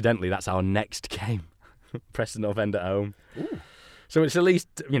 Incidentally, that's our next game. Preston North End at home. Ooh. So it's at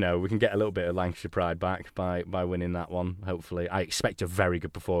least, we can get a little bit of Lancashire pride back by winning that one, hopefully. I expect a very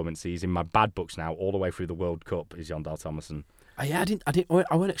good performance. He's in my bad books now, all the way through the World Cup, is Jon Dahl Tomasson. Yeah,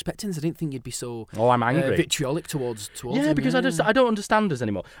 I weren't expecting this. I didn't think you'd be so I'm angry. vitriolic towards yeah, him. Because I don't understand us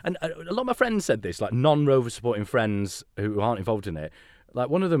anymore. And a lot of my friends said this, like non-Rover supporting friends who aren't involved in it. Like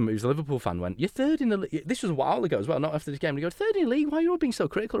one of them, who's a Liverpool fan, went, "You're third in the league." This was a while ago as well, not after this game. They go, "Third in the league? Why are you all being so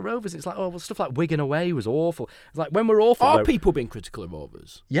critical of Rovers?" It's like, oh, well, stuff like Wigan away was awful. It's like, when we're awful... Are people being critical of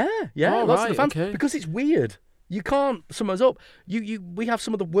Rovers? Yeah, oh, lots right, of the fans. okay. Because it's weird. You can't sum us up. We have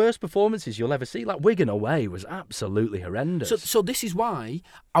some of the worst performances you'll ever see. Like Wigan away was absolutely horrendous. So this is why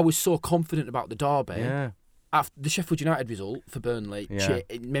I was so confident about the derby. Yeah. After the Sheffield United result for Burnley,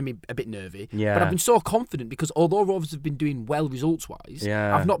 it made me a bit nervy. Yeah. But I've been so confident because although Rovers have been doing well results-wise,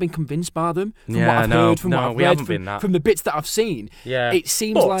 I've not been convinced by them. From what I've heard, from what I've read, from the bits that I've seen, it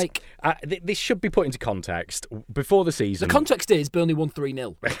seems like... this should be put into context. Before the season... The context is Burnley won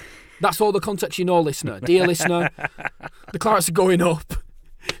 3-0. That's all the context you know, listener. Dear listener, the Clarets are going up.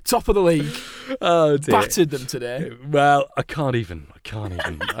 Top of the league. Oh dear. Battered them today. Well, I can't even come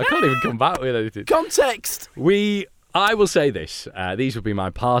back with anything. Context. I will say this. These will be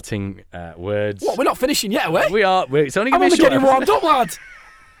my parting words. What? We're not finishing yet, are we? We are. It's only going I'm to be only getting warmed up, lad.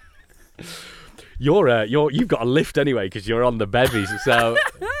 You've got a lift anyway because you're on the bevies. So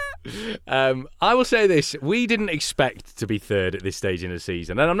I will say this: we didn't expect to be third at this stage in the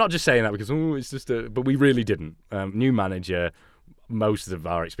season, and I'm not just saying that because it's just but we really didn't. New manager. Most of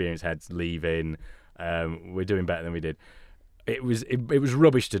our experienced heads leaving. We're doing better than we did. It was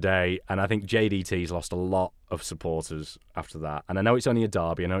rubbish today, and I think JDT's lost a lot of supporters after that. And I know it's only a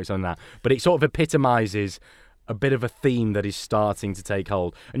derby, I know it's only that, but it sort of epitomises a bit of a theme that is starting to take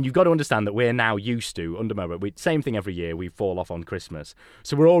hold. And you've got to understand that we're now used to, under Mowbray, same thing every year, we fall off on Christmas.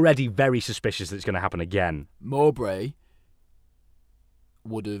 So we're already very suspicious that it's going to happen again. Mowbray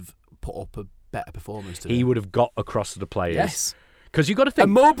would have put up a better performance today. He would have got across to the players. Yes. Because you've got to think...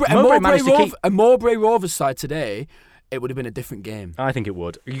 A Mowbray Rovers side today, it would have been a different game. I think it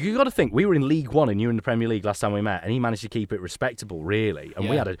would. You've got to think, we were in League One and you were in the Premier League last time we met, and he managed to keep it respectable, really. And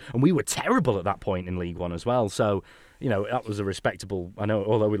we were terrible at that point in League One as well. So, that was a respectable... I know,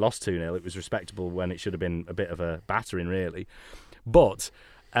 although we lost 2-0, it was respectable when it should have been a bit of a battering, really. But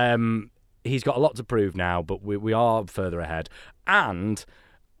he's got a lot to prove now, but we are further ahead. And...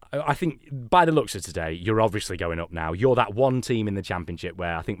 I think by the looks of today, you're obviously going up now. You're that one team in the Championship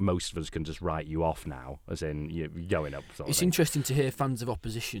where I think most of us can just write you off now, as in you're going up. It's interesting to hear fans of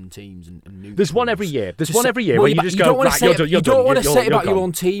opposition teams and new There's teams. One every year. There's one every year where you just go, you don't want to say it about your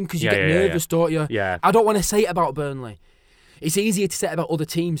own team because you get nervous, don't you? Yeah. I don't want to say it about Burnley. It's easier to say it about other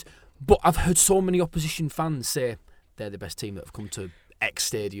teams, but I've heard so many opposition fans say they're the best team that have come to X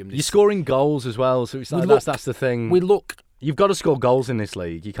Stadium. You're scoring goals as well, so it's like that's the thing. You've got to score goals in this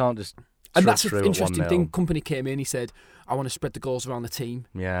league. You can't just... And that's an interesting thing. Company came in, he said, I want to spread the goals around the team.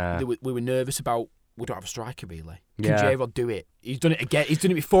 Yeah. We were nervous about, we don't have a striker really. Can J-Rod do it? He's done it again. He's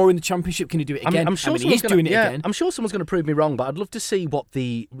done it before in the Championship. Can he do it again? I'm sure he's doing it again. I'm sure someone's going to prove me wrong, but I'd love to see what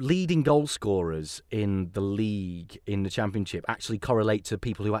the leading goal scorers in the league, in the Championship, actually correlate to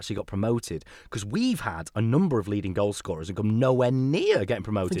people who actually got promoted. Because we've had a number of leading goal scorers and come nowhere near getting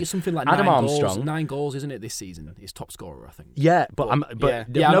promoted. I think it's something like Adam 9 Armstrong. Goals, 9 goals, isn't it, this season? He's top scorer, I think. Yeah,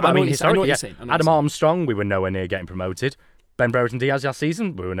 I mean, historically, Adam Armstrong, we were nowhere near getting promoted. Ben Brereton Diaz last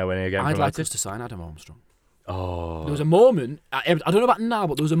season, we were nowhere near getting promoted. I'd like us to sign Adam Armstrong. Oh. There was a moment, I don't know about now,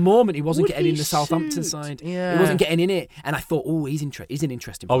 but there was a moment he wasn't getting in the Southampton side. Yeah. He wasn't getting in it, and I thought, he's an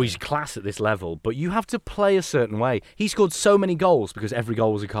interesting player. Oh, he's class at this level, but you have to play a certain way. He scored so many goals because every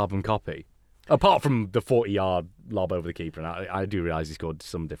goal was a carbon copy. Apart from the 40-yard lob over the keeper, and I do realise he scored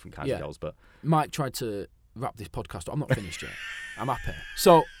some different kinds of goals. But Mike tried to wrap this podcast up. I'm not finished yet. I'm happy.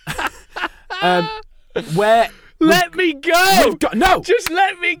 So, where... Let me go! Just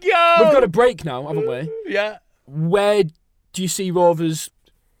let me go! We've got a break now, haven't we? Yeah. Where do you see Rovers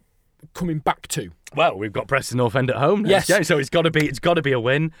coming back to? Well, we've got Preston North End at home next game, so it's got to be a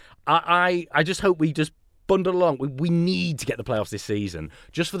win. I just hope we just bundle along. We need to get the playoffs this season,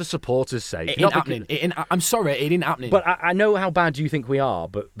 just for the supporters' sake. It ain't happening. I'm sorry, it ain't happening. But I know how bad you think we are,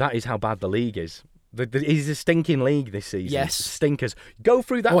 but that is how bad the league is. It is a stinking league this season. Yes. Stinkers. Go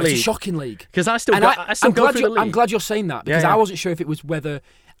through that league. It's a shocking league. Because I still go through the league. I'm glad you're saying that, because I wasn't sure if it was whether...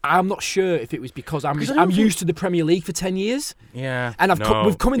 I'm not sure if it was because I'm used to the Premier League for 10 years. Yeah. And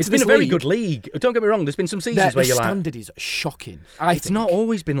we've come into this league. It's been a very good league. Don't get me wrong, there's been some seasons where you're like... The standard is shocking, It's not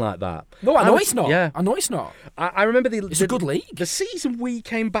always been like that. No, I know it's not. Yeah. I know it's not. I remember it's a good league. The season we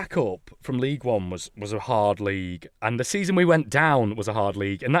came back up from League One was a hard league. And the season we went down was a hard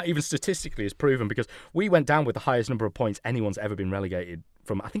league. And that even statistically is proven, because we went down with the highest number of points anyone's ever been relegated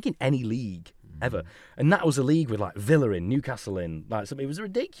from, I think, in any league ever. And that was a league with like Villa in, Newcastle in, like it was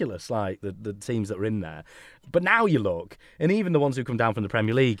ridiculous, like the teams that were in there. But now you look, and even the ones who come down from the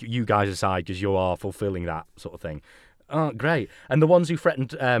Premier League, you guys aside, because you are fulfilling that sort of thing, aren't great. And the ones who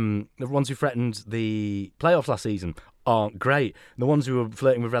threatened the playoffs last season aren't great. The ones who were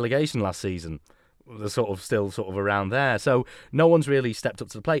flirting with relegation last season, they're still around there. So no one's really stepped up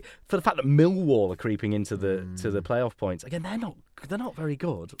to the plate. For the fact that Millwall are creeping into the playoff points again, they're not very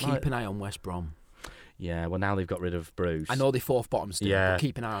good. Keep an eye on West Brom. Yeah, well, now they've got rid of Bruce. I know they're fourth bottom still, but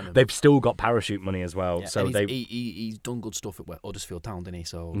keep an eye on them. They've still got parachute money as well. Yeah, so he's done good stuff at Huddersfield Town, didn't he?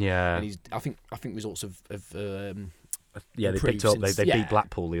 So yeah, and I think results have they picked up. They beat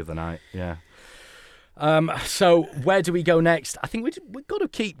Blackpool the other night. Yeah. So where do we go next? I think we've got to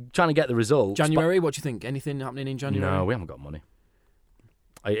keep trying to get the results. January, what do you think? Anything happening in January? No, we haven't got money.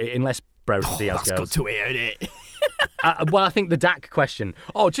 Unless Brereton Diaz goes. That's good to hear, isn't it? Well, I think the Dak question.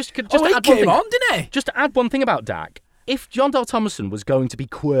 Just to add one thing. Didn't he? Just to add one thing about Dak. If John Dale Thomason was going to be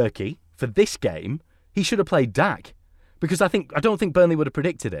quirky for this game, he should have played Dak. Because I don't think Burnley would have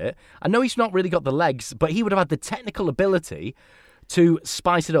predicted it. I know he's not really got the legs, but he would have had the technical ability to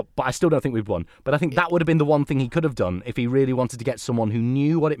spice it up. But I still don't think we've won. But I think that would have been the one thing he could have done if he really wanted to get someone who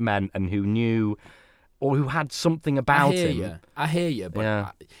knew what it meant and who knew, or who had something about him. I hear you,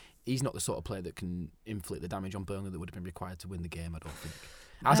 but he's not the sort of player that can inflict the damage on Burnley that would have been required to win the game, I don't think.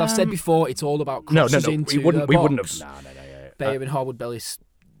 As I've said before, it's all about crosses into we wouldn't the box. have. Bayer and Harwood Bellis,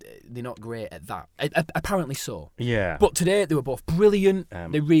 they're not great at that. Apparently so. Yeah. But today they were both brilliant.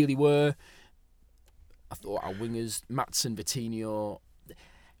 They really were. I thought our wingers, Maatsen, Vitinho,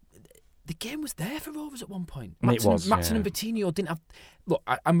 the game was there for Rovers at one point. Maatsen and Vitinho didn't have... Look,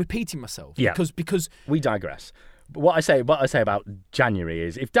 I'm repeating myself. Yeah. Because we digress. But what I say about January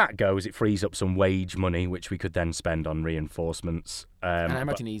is, if that goes, it frees up some wage money, which we could then spend on reinforcements. And I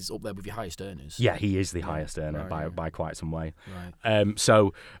imagine he's up there with your highest earners. Yeah, he is the highest earner by quite some way. Right.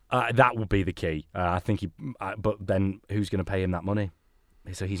 So that will be the key. I think but then who's going to pay him that money?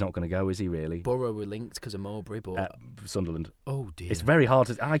 So he's not going to go, is he really? Borough were linked because of Mowbray, but... Sunderland. Oh, dear. It's very hard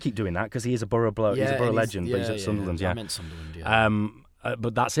to... I keep doing that because he is a Borough bloke. He's a Borough legend, but he's at Sunderland, I meant Sunderland, yeah.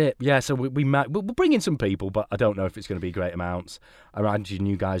 But that's it. Yeah, so we'll bring in some people, but I don't know if it's going to be great amounts. I imagine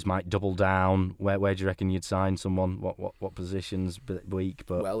you guys might double down. Where do you reckon you'd sign someone? What positions week?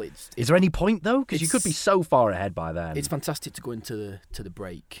 But is there any point though? Because you could be so far ahead by then. It's fantastic to go into the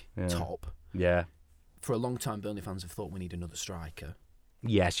break top. Yeah. For a long time, Burnley fans have thought we need another striker.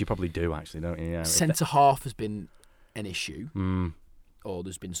 Yes, you probably do actually, don't you? Yeah. Centre half has been an issue. Or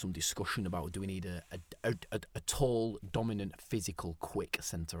there's been some discussion about, do we need a tall, dominant, physical, quick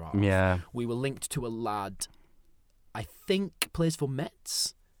centre half? Yeah. We were linked to a lad, I think, plays for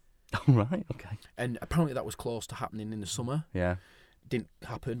Metz. Oh, right, okay. And apparently that was close to happening in the summer. Yeah. didn't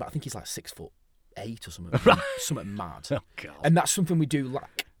happen, but I think he's like 6'8" or something. Something mad. Oh, God. And that's something we do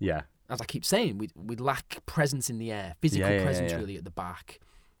lack. Yeah. As I keep saying, we lack presence in the air, physical presence really at the back.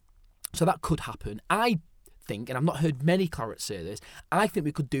 So that could happen. I think, and I've not heard many Clarets say this, I think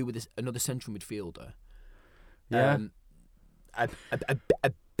we could do with another central midfielder. Yeah.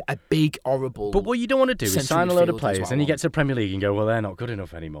 A big, horrible. But what you don't want to do is sign a load of players, and you get to the Premier League and go, well, they're not good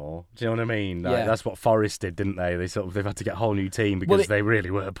enough anymore. Do you know what I mean? Like, that's what Forest did, didn't they? They've had to get a whole new team because they really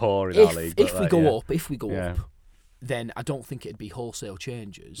were poor in our league. If we go up, then I don't think it'd be wholesale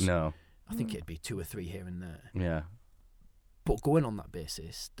changes. No. I think it'd be 2 or 3 here and there. Yeah. But going on that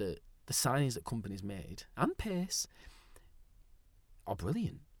basis, the signings that company's made, and Pace, are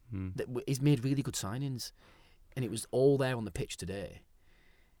brilliant. He's made really good signings, and it was all there on the pitch today.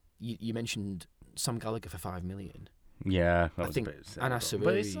 You mentioned Sam Gallagher for $5 million. Yeah, I think Anas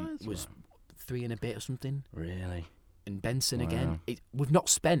Saruri was 3 and a bit or something. Really? And Benson again. We've not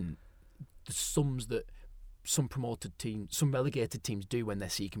spent the sums that some relegated teams do when they're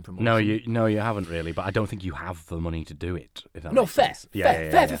seeking promotion. No, you haven't really. But I don't think you have the money to do it. If that makes fair. sense.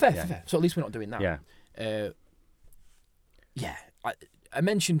 Fair. So at least we're not doing that. Yeah. I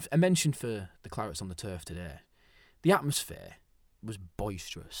mentioned for the Clarets on the turf today, the atmosphere was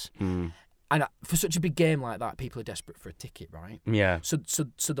boisterous. And for such a big game like that, people are desperate for a ticket, right? Yeah. So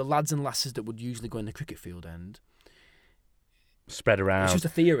the lads and lasses that would usually go in the cricket field end spread around. It's just a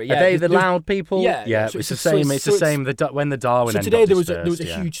theory. Yeah. Are they the loud people? Yeah. So it's the same. When the Darwin. So end today got there was a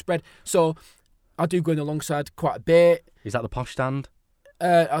huge spread. So I do go in alongside quite a bit. Is that the posh stand?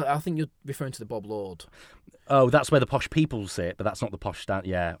 I think you're referring to the Bob Lord. Oh, that's where the posh people sit, but that's not the posh stand.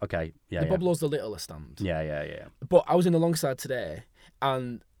 Yeah, okay. Yeah, the Bob Lord's the littler stand. Yeah. But I was in alongside today,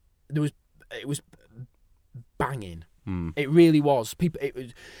 and it was banging. It really was.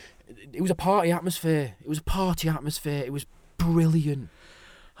 It was a party atmosphere. It was brilliant.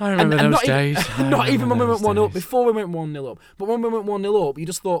 I remember those days. Not even when we went 1-0, before we went 1-0 up. But when we went 1-0 up, you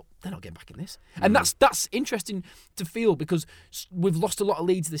just thought, they're not getting back in this. And that's interesting to feel, because we've lost a lot of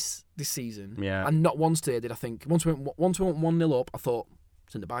leads this season. Yeah. And not once today did I think, once we went 1-0 up, I thought,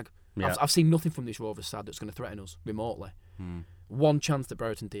 it's in the bag. Yeah. I've seen nothing from this Rovers side that's going to threaten us remotely. One chance that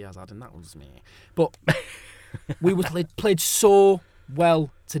Brereton Diaz had, and that was me. But we played so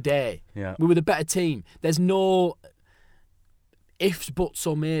well today. Yeah. We were the better team. There's no ifs, buts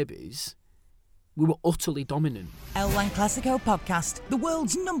or maybes. We were utterly dominant. El Lan Clasico podcast, the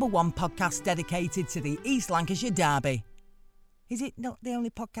world's #1 podcast dedicated to the East Lancashire derby. Is it not the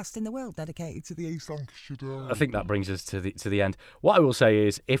only podcast in the world dedicated to the East Lancashire derby? I think that brings us to the end. What I will say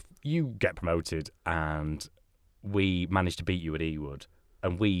is, if you get promoted and we manage to beat you at Ewood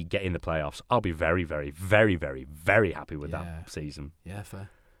and we get in the playoffs, I'll be very, very, very, very, very happy with that season. Yeah, fair.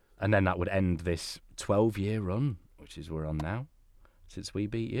 And then that would end this 12-year run, which is we're on now, since we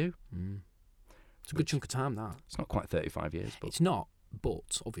beat you. It's a good chunk of time, that. It's not quite 35 years. But... It's not,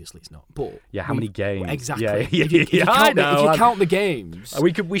 but obviously it's not. But yeah, how many games? Exactly. If you count the games...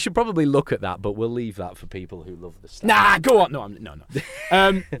 We should probably look at that, but we'll leave that for people who love the stats. Nah, go on.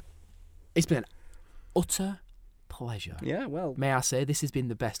 No. It's been an utter pleasure. Yeah, well... May I say, this has been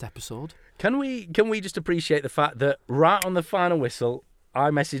the best episode. Can we just appreciate the fact that right on the final whistle, I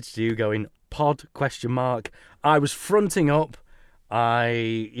messaged you going, pod, ? I was fronting up.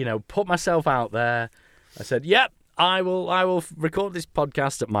 I, put myself out there. I said, yep, I will record this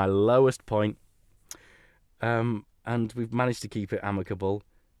podcast at my lowest point. And we've managed to keep it amicable.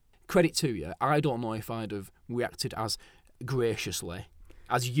 Credit to you. I don't know if I'd have reacted as graciously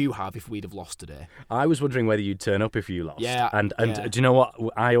as you have if we'd have lost today. I was wondering whether you'd turn up if you lost. Yeah. And do you know what?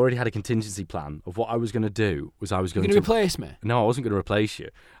 I already had a contingency plan of what I was going to do. You're going to replace me? No, I wasn't going to replace you.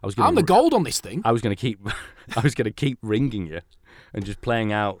 I'm the gold on this thing. I was going to keep ringing you and just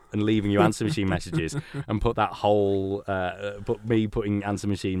playing out and leaving you answer machine messages and put that whole me putting answer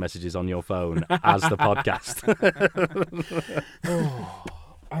machine messages on your phone as the podcast.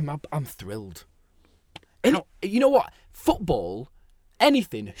 I'm thrilled. You know what? Football,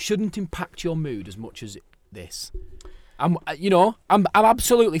 anything shouldn't impact your mood as much as this. I'm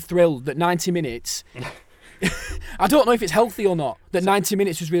absolutely thrilled that 90 minutes. I don't know if it's healthy or not. That 90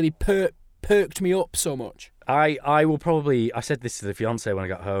 minutes has really perked me up so much. I will probably. I said this to the fiance when I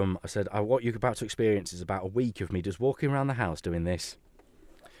got home. I said, what you're about to experience is about a week of me just walking around the house doing this.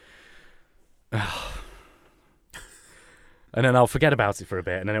 And then I'll forget about it for a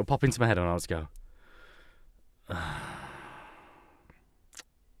bit, and then it'll pop into my head, and I'll just go.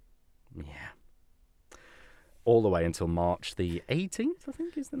 Yeah. All the way until March the 18th, I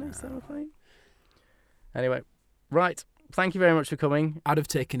think, is the next time we're playing. Anyway, right. Thank you very much for coming. I'd have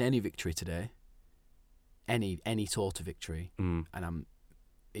taken any victory today. any sort of victory, and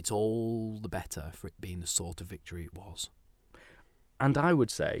it's all the better for it being the sort of victory it was. And I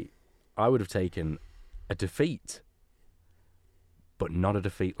would say I would have taken a defeat, but not a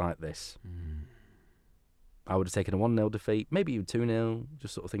defeat like this. I would have taken a 1-0 defeat, maybe even 2-0,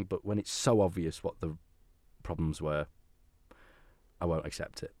 just sort of thing. But when it's so obvious what the problems were, I won't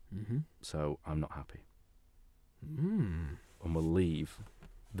accept it. So I'm not happy. And we'll leave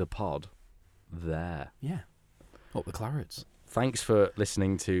the pod there. Yeah. Up the clarets. Thanks for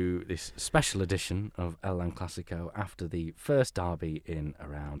listening to this special edition of El Lan Clasico after the first derby in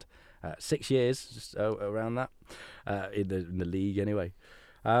around 6 years, just around that, in the league anyway.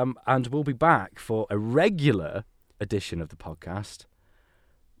 And we'll be back for a regular edition of the podcast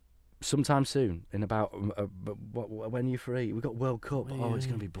sometime soon, in about when you're free. We've got World Cup. Yeah. Oh, it's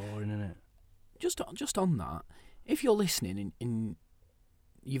going to be boring, isn't it? Just on that, if you're listening and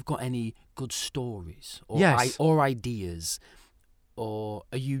you've got any good stories or ideas or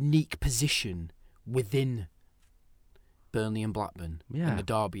a unique position within Burnley and Blackburn and the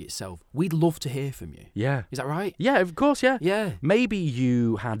derby itself, we'd love to hear from you. Yeah. Is that right? Yeah, of course, yeah. Yeah. Maybe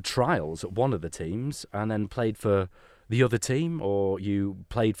you had trials at one of the teams and then played for the other team, or you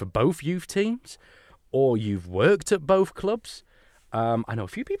played for both youth teams, or you've worked at both clubs. I know a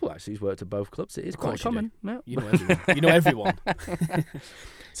few people actually who's worked at both clubs. It is quite common. Yeah. You know everyone. You know everyone.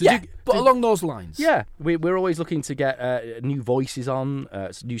 So but along those lines. Yeah, we're always looking to get new voices on,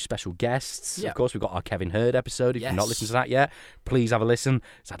 new special guests. Yeah. Of course, we've got our Kevin Hurd episode. If you've not listened to that yet, please have a listen.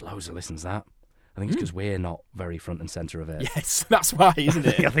 It's had loads of listens, that. I think it's because we're not very front and centre of it. Yes, that's why, isn't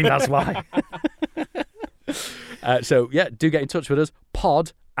it? I think that's why. So, do get in touch with us.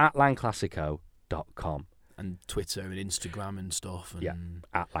 pod@lanclassico.com. And Twitter and Instagram and stuff. And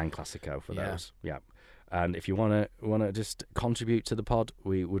 @LanClassico for those. Yeah. And if you want to just contribute to the pod,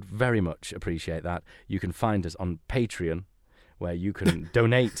 we would very much appreciate that. You can find us on Patreon, where you can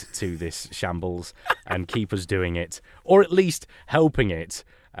donate to this shambles and keep us doing it, or at least helping it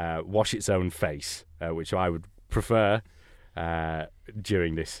wash its own face, which I would prefer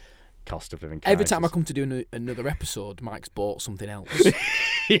during this cost of living crisis. Every time I come to do another episode, Mike's bought something else.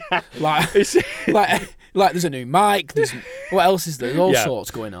 like there's a new mic. What else is there? There's all sorts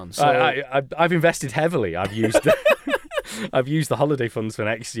going on. So I've invested heavily. I've used the holiday funds for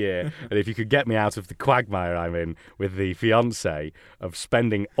next year, and if you could get me out of the quagmire I'm in with the fiance of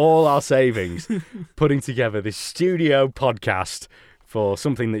spending all our savings putting together this studio podcast for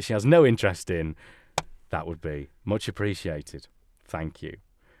something that she has no interest in, that would be much appreciated. Thank you.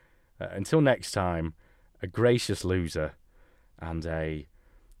 Until next time, a gracious loser and a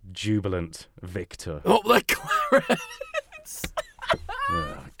jubilant victor. Up the clarets!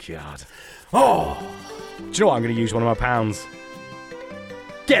 Oh, God. Oh! Do you know what? I'm going to use one of my pounds.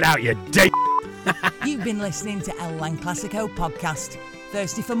 Get out, you dick! You've been listening to El Lan Clasico podcast.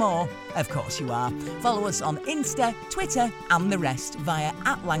 Thirsty for more? Of course you are. Follow us on Insta, Twitter and the rest via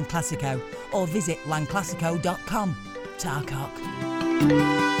 @LanClassico or visit lanclassico.com. Tarcock.